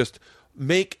do is just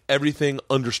make everything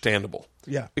understandable.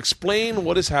 Yeah. Explain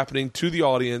what is happening to the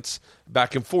audience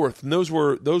back and forth. And those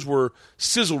were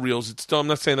sizzle reels. I'm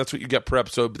not saying that's what you get per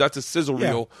episode, but that's a sizzle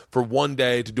reel for one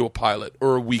day to do a pilot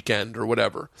or a weekend or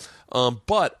whatever.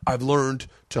 But I've learned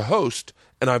to host,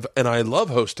 and I love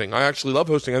hosting. I actually love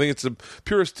hosting. I think it's the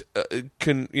purest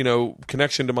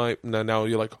connection to my. Now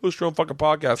you're like, host your own fucking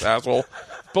podcast, asshole.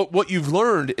 But what you've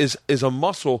learned is a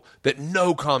muscle that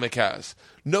no comic has.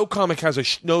 No comic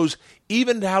knows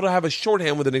even how to have a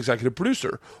shorthand with an executive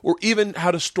producer, or even how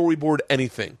to storyboard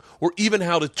anything, or even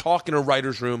how to talk in a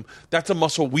writer's room. That's a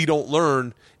muscle we don't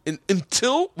learn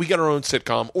until we get our own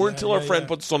sitcom, or until our friend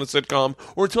puts us on a sitcom,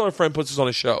 or until our friend puts us on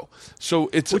a show.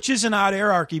 So which is an odd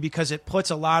hierarchy because it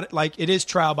puts a lot, like, it is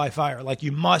trial by fire. Like,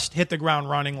 you must hit the ground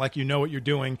running, like you know what you're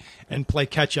doing, and play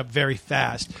catch up very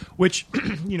fast. Which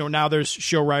now there's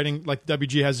show writing, like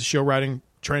WG has a show writing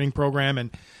training program, and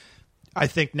I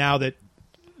think now that,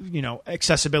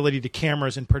 accessibility to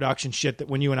cameras and production shit that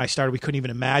when you and I started, we couldn't even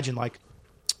imagine. Like,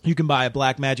 you can buy a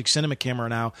Blackmagic Cinema camera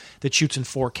now that shoots in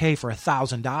 4K for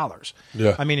 $1,000.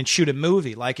 Yeah. I mean, and shoot a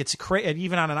movie. Like, it's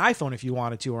even on an iPhone if you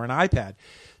wanted to, or an iPad.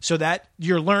 So that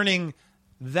you're learning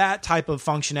that type of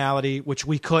functionality, which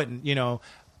we couldn't.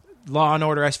 Law and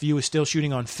Order SVU was still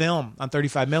shooting on film on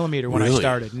 35 millimeter when I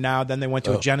started. Now, then they went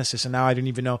to a Genesis, and now I didn't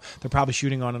even know they're probably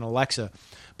shooting on an Alexa.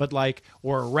 But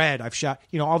or a Red, I've shot,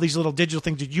 all these little digital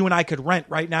things that you and I could rent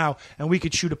right now, and we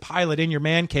could shoot a pilot in your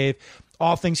man cave.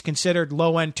 All things considered,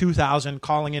 low end 2,000,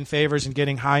 calling in favors and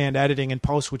getting high end editing and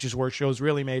post, which is where shows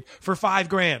really made for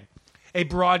 $5,000, a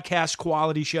broadcast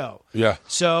quality show. Yeah.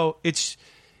 So it's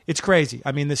crazy.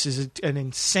 I mean, this is an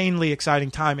insanely exciting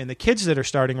time, and the kids that are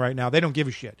starting right now, they don't give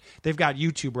a shit. They've got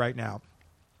YouTube right now.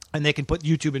 And they can put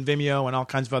YouTube and Vimeo and all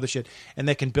kinds of other shit, and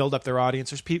they can build up their audience.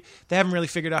 There's people, they haven't really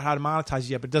figured out how to monetize it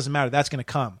yet, but it doesn't matter. That's going to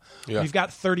come. Yeah. You've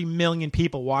got 30 million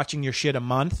people watching your shit a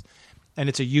month, and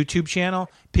it's a YouTube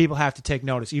channel. People have to take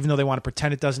notice, even though they want to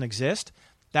pretend it doesn't exist.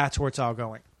 That's where it's all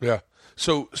going. Yeah.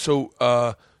 So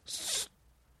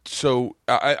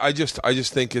I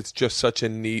just think it's just such a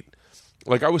neat.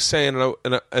 Like I was saying,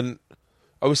 and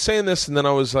I was saying this, and then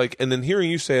I was like, and then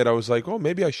hearing you say it, I was like, oh,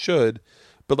 maybe I should.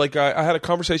 But like, I had a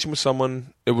conversation with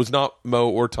someone. It was not Mo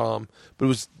or Tom, but it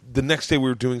was the next day we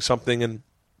were doing something, and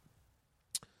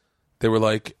they were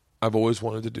like, I've always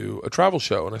wanted to do a travel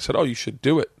show. And I said, oh, you should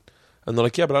do it. And they're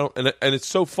like, yeah, but I don't. And it's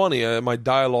so funny. My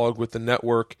dialogue with the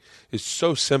network is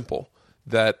so simple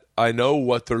that I know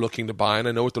what they're looking to buy and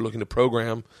I know what they're looking to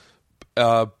program.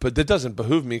 But that doesn't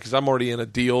behoove me because I'm already in a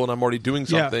deal and I'm already doing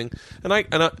something.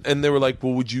 Yeah. And they were like,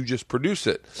 well, would you just produce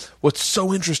it? What's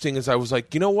so interesting is I was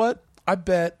like, you know what? I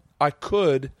bet I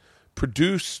could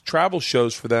produce travel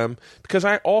shows for them because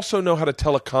I also know how to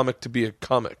tell a comic to be a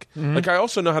comic. Mm-hmm. Like I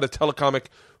also know how to tell a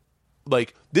comic,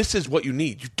 like, this is what you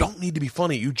need. You don't need to be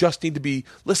funny. You just need to be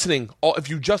listening. If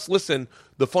you just listen,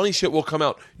 the funny shit will come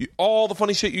out. All the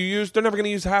funny shit you use, they're never going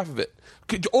to use half of it.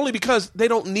 Only because they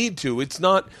don't need to. It's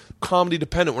not comedy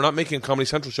dependent. We're not making a Comedy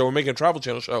Central show. We're making a Travel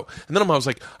Channel show. And then I was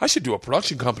like, I should do a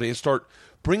production company and start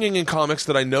bringing in comics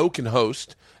that I know can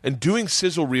host and doing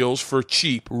sizzle reels for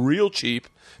cheap, real cheap,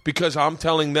 because I'm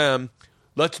telling them,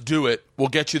 let's do it. We'll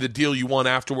get you the deal you want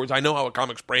afterwards. I know how a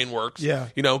comic's brain works. Yeah.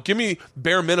 You know, give me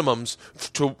bare minimums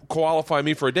to qualify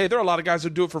me for a day. There are a lot of guys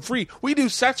that do it for free. We do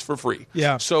sets for free.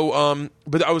 Yeah. So,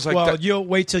 but I was like... Well, you'll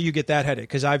wait till you get that headed,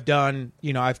 because I've done,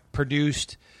 I've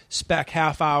produced spec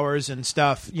half hours and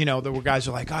stuff, there were guys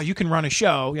who are like, oh, you can run a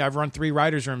show. Yeah, I've run 3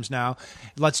 writers' rooms now.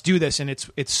 Let's do this. And it's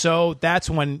so, that's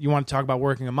when you want to talk about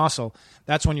working a muscle.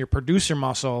 That's when your producer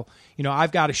muscle,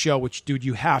 I've got a show, which, dude,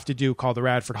 you have to do, called the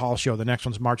Radford Hall Show. The next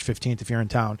one's March 15th if you're in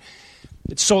town.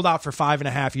 It's sold out for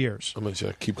 5.5 years. I'm going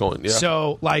to keep going, yeah.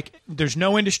 So, there's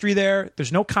no industry there.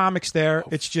 There's no comics there.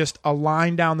 It's just a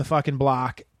line down the fucking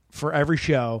block for every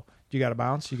show. You got to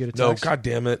bounce? You get a text? No, God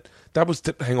damn it. That was...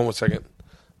 Hang on one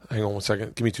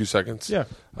second. Give me 2 seconds. Yeah.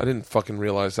 I didn't fucking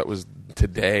realize that was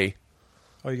today.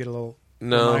 Oh, you get a little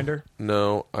reminder?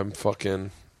 No, I'm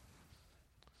fucking...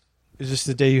 Is this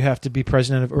the day you have to be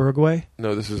president of Uruguay?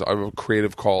 No, I have a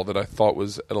creative call that I thought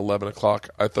was at 11 o'clock.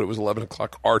 I thought it was 11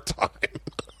 o'clock our time.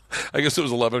 I guess it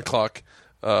was 11 o'clock.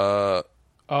 Hang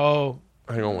on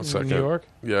one second. New York?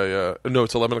 Yeah. No,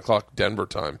 it's 11 o'clock Denver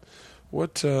time.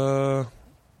 What? That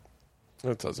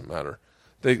doesn't matter.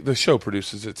 The show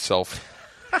produces itself.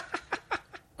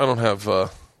 I don't have...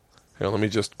 hang on, let me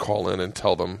just call in and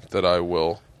tell them that I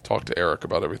will talk to Eric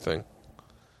about everything.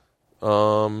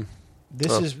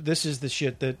 This is the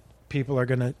shit that people are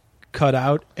going to cut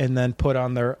out and then put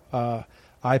on their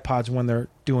iPods when they're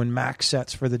doing max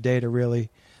sets for the day to really...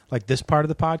 Like this part of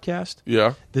the podcast?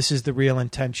 Yeah. This is the real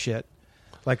intense shit.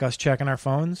 Like us checking our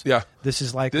phones? Yeah. This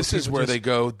is like... This is where they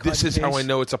go, this is how I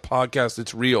know it's a podcast,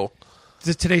 it's real.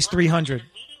 Today's 300.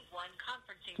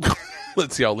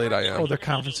 Let's see how late I am. Oh, they're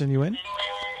conferencing you in?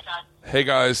 Hey,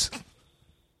 guys.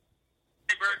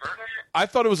 I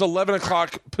thought it was 11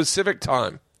 o'clock Pacific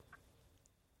time.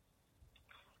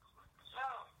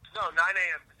 No, 9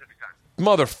 a.m. Pacific time.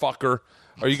 Motherfucker.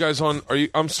 Are you guys on?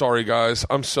 I'm sorry, guys.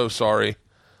 I'm so sorry. Okay.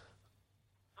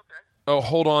 Oh,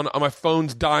 hold on. My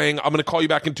phone's dying. I'm going to call you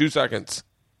back in 2 seconds.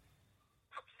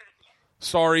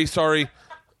 Okay. Sorry.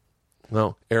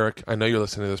 No, Eric, I know you're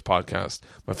listening to this podcast.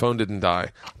 My phone didn't die,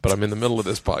 but I'm in the middle of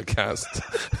this podcast,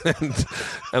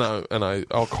 and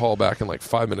I'll call back in like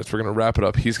 5 minutes. We're going to wrap it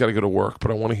up. He's got to go to work, but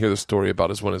I want to hear the story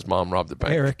about when his mom robbed the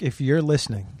bank. Eric, if you're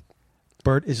listening,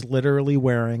 Bert is literally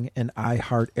wearing an I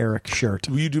Heart Eric shirt.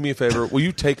 Will you do me a favor? Will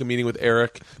you take a meeting with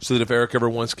Eric so that if Eric ever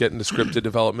wants to get into scripted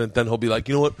development, then he'll be like,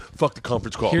 you know what? Fuck the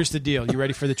conference call. Here's the deal. You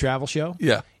ready for the travel show?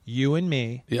 Yeah. You and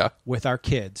me Yeah. with our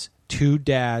kids. 2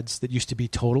 dads that used to be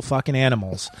total fucking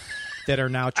animals that are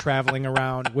now traveling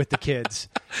around with the kids.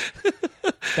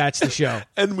 That's the show.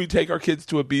 And we take our kids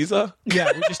to Ibiza?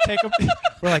 Yeah, we just take them.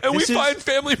 We're like, and we find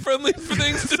family-friendly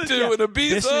things to do in Ibiza.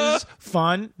 This is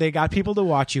fun. They got people to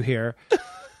watch you here.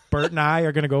 Bert and I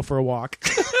are going to go for a walk.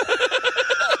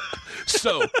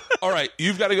 So, all right,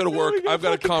 you've got to go to work. I've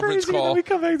got a conference call.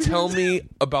 Tell me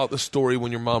about the story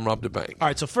when your mom robbed a bank. All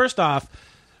right, so first off,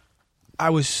 I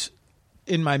was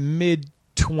in my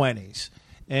mid-20s.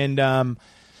 And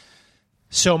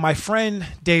so my friend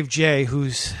Dave J.,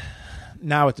 who's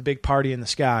now at the big party in the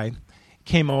sky,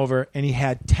 came over and he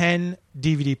had 10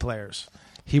 DVD players.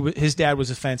 His dad was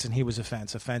a fence and he was a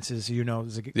fence. A fence is,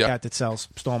 is a cat that sells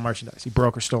stolen merchandise. He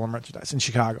broke stolen merchandise in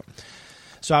Chicago.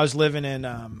 So I was living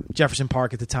in Jefferson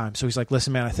Park at the time. So he's like,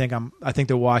 listen, man, I think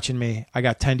they're watching me. I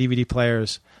got 10 DVD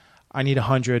players. I need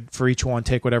 100 for each one.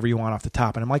 Take whatever you want off the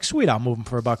top. And I'm like, sweet, I'll move them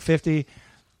for $1.50.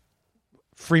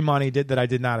 Free money that I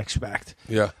did not expect.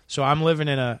 Yeah. So I'm living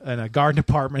in a garden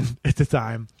apartment at the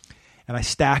time, and I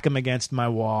stack them against my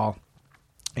wall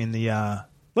in the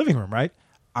living room, right?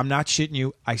 I'm not shitting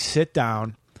you. I sit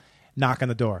down, knock on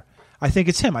the door. I think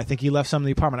it's him. I think he left something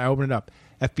in the apartment. I open it up.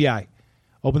 FBI.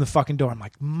 Open the fucking door. I'm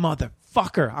like,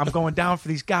 motherfucker. I'm going down for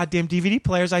these goddamn DVD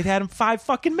players. I had him 5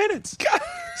 fucking minutes.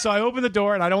 So I open the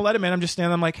door and I don't let him in. I'm just standing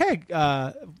there. I'm like, hey,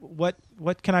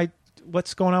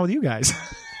 what's going on with you guys?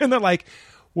 And they're like,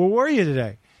 where were you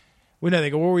today? They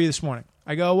go, where were you this morning?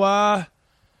 I go, I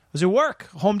was at work,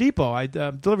 Home Depot. I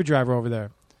delivery driver over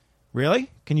there.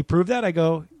 Really? Can you prove that? I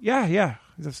go, yeah.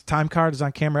 This time card is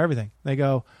on camera, everything. They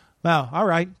go, well, all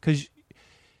right, because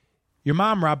your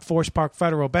mom robbed Forest Park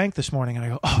Federal Bank this morning. And I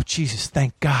go, oh, Jesus,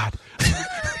 thank God.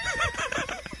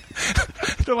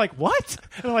 They're like, what?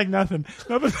 And I'm like, nothing.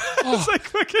 It's like,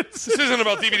 fucking, this isn't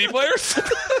about DVD players.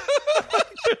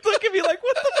 Look at me like,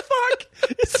 what the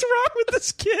fuck is wrong with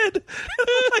this kid?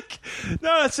 Like,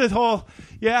 no, that's the whole,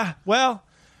 yeah, well,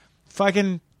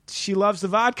 fucking, she loves the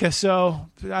vodka, so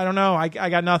I don't know. I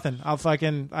got nothing. I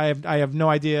have no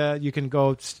idea. You can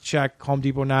go check Home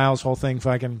Depot, Niles, whole thing,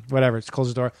 fucking, whatever. It's close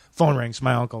the door. Phone rings.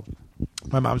 My uncle,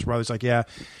 my mom's brother's like, yeah,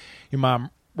 your mom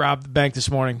robbed the bank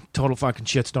this morning. Total fucking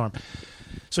shitstorm.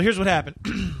 So here's what happened.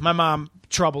 My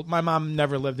mom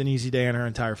never lived an easy day in her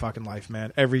entire fucking life,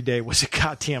 man. Every day was a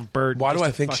goddamn burden. Why do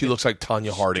I think she looks like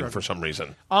Tanya Harding for some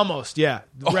reason? Almost, yeah.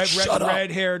 Oh,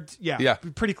 Red-haired, yeah.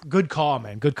 Pretty good call,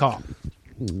 man. Good call.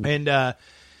 And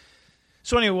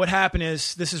so anyway, what happened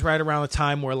is this is right around the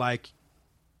time where like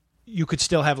you could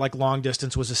still have like long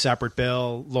distance was a separate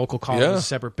bill, local call was a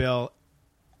separate bill.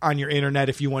 On your internet,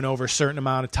 if you went over a certain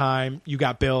amount of time, you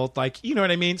got billed. Like, you know what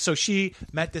I mean? So she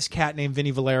met this cat named Vinny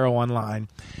Valero online,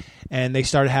 and they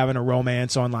started having a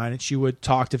romance online, and she would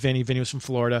talk to Vinny. Vinny was from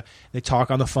Florida. They talk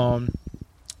on the phone.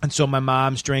 And so my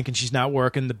mom's drinking. She's not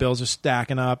working. The bills are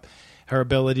stacking up. Her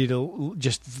ability to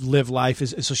just live life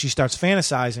is... So she starts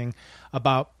fantasizing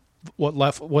about what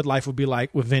life would be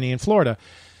like with Vinny in Florida.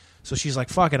 So she's like,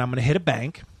 fuck it, I'm going to hit a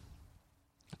bank,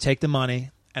 take the money,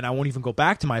 and I won't even go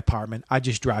back to my apartment. I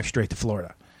just drive straight to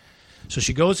Florida. So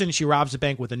she goes in and she robs the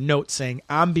bank with a note saying,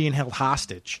 I'm being held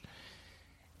hostage.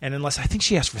 And I think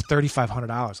she asked for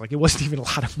 $3,500. Like, it wasn't even a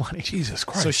lot of money. Jesus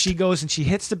Christ. So she goes and she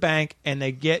hits the bank, and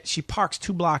she parks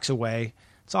 2 blocks away.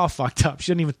 It's all fucked up.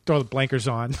 She didn't even throw the blinkers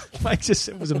on.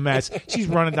 It was a mess. She's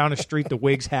running down the street, the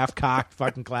wig's half cocked,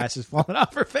 fucking glasses falling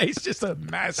off her face. Just a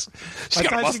mess. She's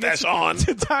got a mustache on.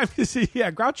 Time to see,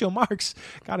 Groucho Marx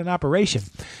got an operation.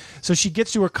 So she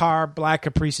gets to her car, black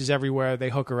Caprices everywhere. They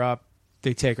hook her up.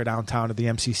 They take her downtown to the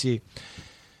MCC.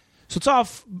 So it's all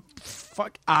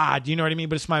odd, you know what I mean?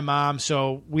 But it's my mom,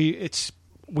 so that's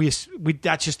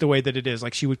just the way that it is.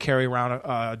 Like, she would carry around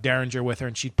a Derringer with her,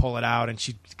 and she'd pull it out,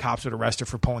 and cops would arrest her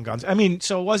for pulling guns. I mean,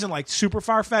 so it wasn't like super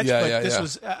far fetched, but this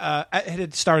was it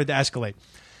had started to escalate.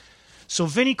 So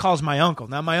Vinny calls my uncle.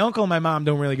 Now, my uncle and my mom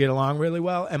don't really get along really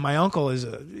well, and my uncle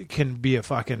can be a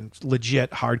fucking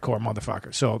legit hardcore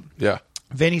motherfucker. So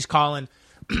Vinny's calling.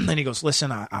 And he goes,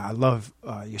 listen, I love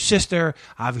your sister.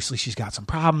 Obviously, she's got some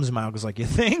problems. And my uncle's like, you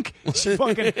think? She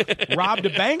fucking robbed a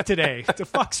bank today. What the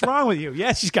fuck's wrong with you?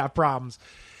 Yeah, she's got problems.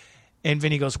 And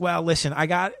Vinny goes, well, listen, I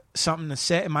got something to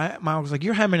say. And my uncle's like,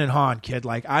 you're hemming and hawing, kid.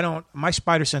 Like, my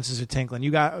spider senses are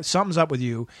tinkling. Something's up with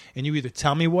you. And you either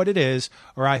tell me what it is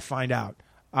or I find out.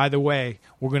 Either way,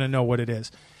 we're going to know what it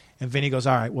is. And Vinny goes,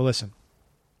 all right, well, listen.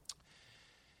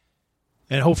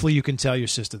 And hopefully you can tell your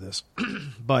sister this.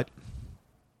 But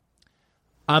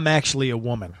I'm actually a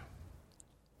woman.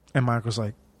 And my uncle's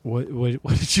like, what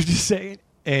did you just say?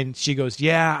 And she goes,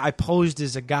 yeah, I posed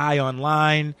as a guy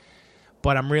online,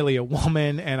 but I'm really a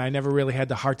woman, and I never really had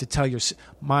the heart to tell your...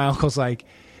 My uncle's like...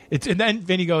 And then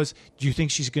Vinny goes, do you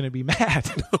think she's going to be mad?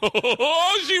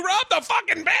 Oh, she robbed the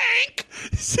fucking bank!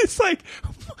 It's just like...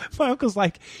 My uncle's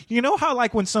like, you know how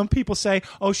like when some people say,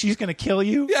 oh, she's going to kill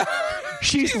you? Yeah.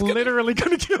 She's literally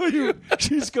going to kill you.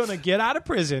 She's going to get out of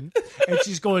prison, and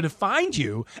she's going to find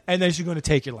you, and then she's going to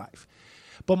take your life.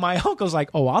 But my uncle's like,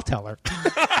 oh, I'll tell her.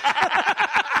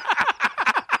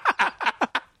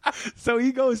 So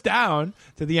he goes down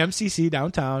to the MCC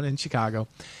downtown in Chicago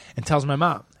and tells my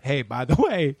mom, hey, by the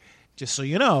way, just so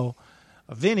you know,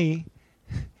 Vinny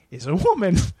is a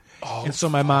woman. Oh, and so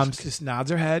my mom just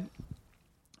nods her head,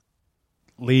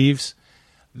 leaves,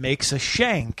 makes a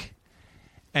shank,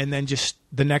 and then just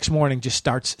the next morning just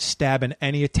starts stabbing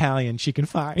any Italian she can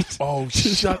find. Oh,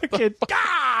 shut the fuck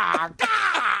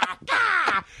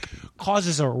up.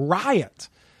 Causes a riot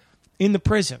in the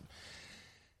prison.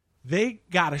 They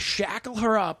got to shackle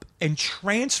her up and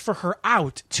transfer her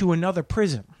out to another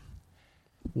prison.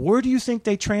 Where do you think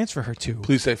they transfer her to?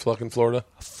 Please say fucking Florida.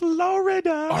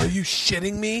 Florida. Are you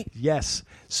shitting me? Yes.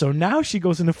 So now she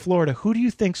goes into Florida. Who do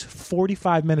you think's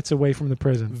 45 minutes away from the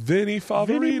prison? Vinny Favorito.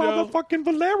 Vinny motherfucking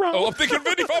Valero. Oh, I'm thinking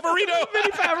Vinny Favorito.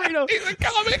 Vinny Favorito. He's a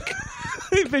comic.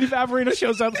 Vinny Valverino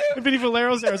shows up, and Vinny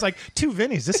Valero's there. It's like, 2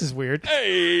 Vinnies. This is weird.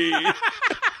 Hey.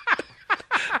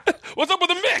 What's up with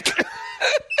the Mick?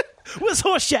 Where's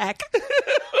Horse Shack?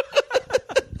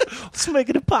 Let's make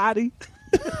it a party.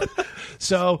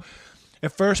 So,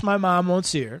 at first, my mom won't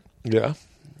see her. Yeah.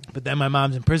 But then my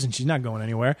mom's in prison. She's not going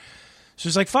anywhere. So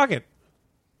she's like, fuck it.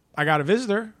 I got a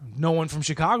visitor. No one from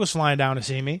Chicago's flying down to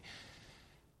see me.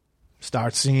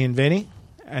 Starts seeing Vinny.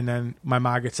 And then my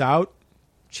mom gets out.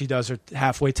 She does her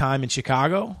halfway time in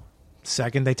Chicago.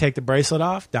 Second, they take the bracelet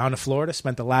off. Down to Florida.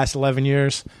 Spent the last 11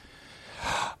 years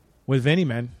with Vinny,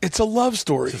 man. It's a love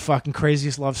story. It's the fucking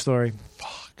craziest love story.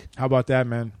 Fuck. How about that,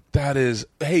 man? That is...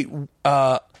 Hey,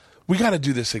 we got to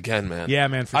do this again, man. Yeah,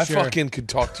 man, for sure. I fucking could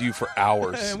talk to you for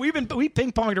hours. And we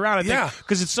ping-ponged around, I think,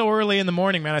 because it's so early in the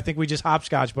morning, man. I think we just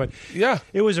hopscotch, but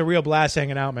it was a real blast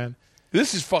hanging out, man.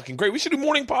 This is fucking great. We should do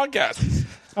morning podcasts.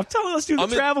 I'm telling you, let's do the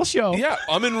travel show. Yeah,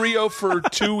 I'm in Rio for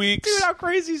 2 weeks. Dude, how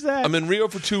crazy is that? I'm in Rio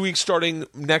for 2 weeks starting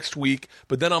next week,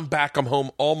 but then I'm back. I'm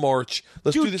home all March.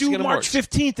 Let's do this again in March. March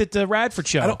 15th at the Radford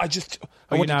show. I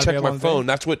want to check my phone.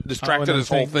 That's what distracted this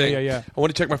whole thing. Yeah. I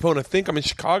want to check my phone. I think I'm in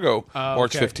Chicago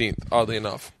March 15th, oddly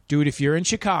enough. Dude, if you're in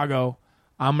Chicago,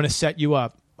 I'm going to set you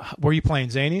up. Where are you playing,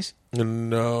 Zanies?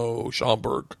 No,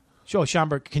 Schaumburg. Sure,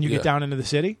 Schaumburg. Can you get down into the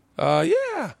city?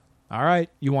 Yeah. All right.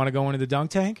 You want to go into the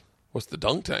dunk tank? What's the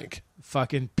dunk tank?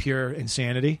 Fucking pure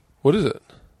insanity. What is it?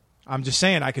 I'm just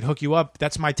saying, I could hook you up.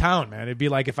 That's my town, man. It'd be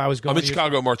like if I was going I'm in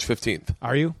Chicago March 15th.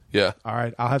 Are you? Yeah. All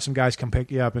right. I'll have some guys come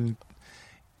pick you up, and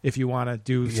if you want to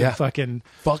do some fucking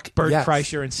Bert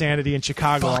Kreischer insanity in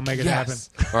Chicago, I'll make it happen.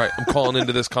 All right. I'm calling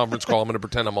into this conference call. I'm going to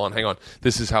pretend I'm on. Hang on.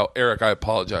 This is how, Eric, I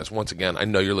apologize once again. I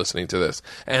know you're listening to this,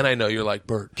 and I know you're like,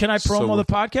 Bert. Can I promo the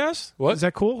podcast? What? Is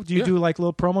that cool? Do you do like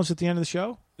little promos at the end of the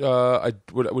show? What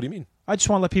do you mean? I just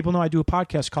want to let people know I do a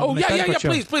podcast called The Mick Betancourt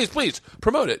Show. Please.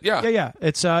 Promote it. Yeah.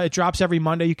 It's it drops every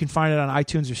Monday. You can find it on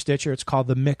iTunes or Stitcher. It's called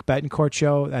The Mick Betancourt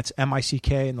Show. That's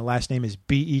Mick, and the last name is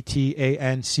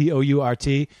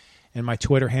Betancourt. And my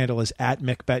Twitter handle is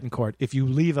 @Mick Betancourt. If you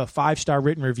leave a 5-star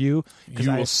written review,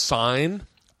 you will sign.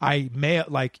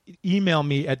 Email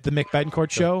me at The Mick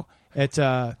Betancourt Show at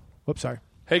sorry.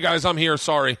 Hey guys, I'm here.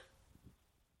 Sorry.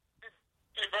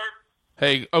 Hey, Bert.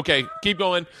 Hey, okay, keep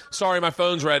going. Sorry, my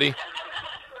phone's ready.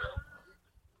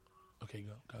 Okay,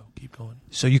 go. Keep going.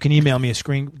 So you can email me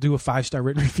do a 5-star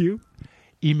written review.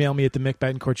 Email me at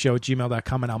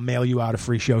themickbetancourtshow@gmail.com, and I'll mail you out a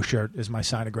free show shirt as my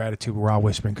sign of gratitude. We're all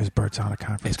whispering because Bert's on a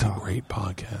conference call. It's a great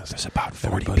podcast. There's about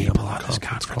 40 people on this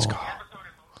conference call.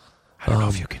 I don't know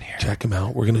if you can hear. Check them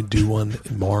out. We're going to do one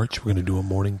in March. We're going to do a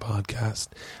morning podcast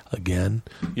again.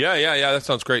 Yeah. That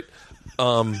sounds great.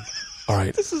 All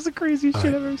right. This is the craziest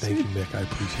shit I've ever seen. Thank you, Mick. I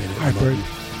appreciate it. All right, Bert.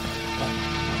 Bye.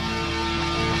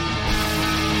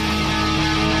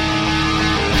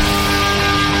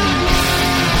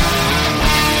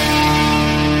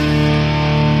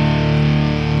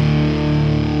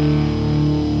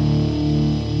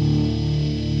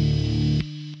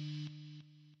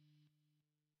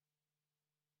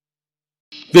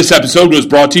 This episode was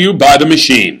brought to you by The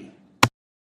Machine.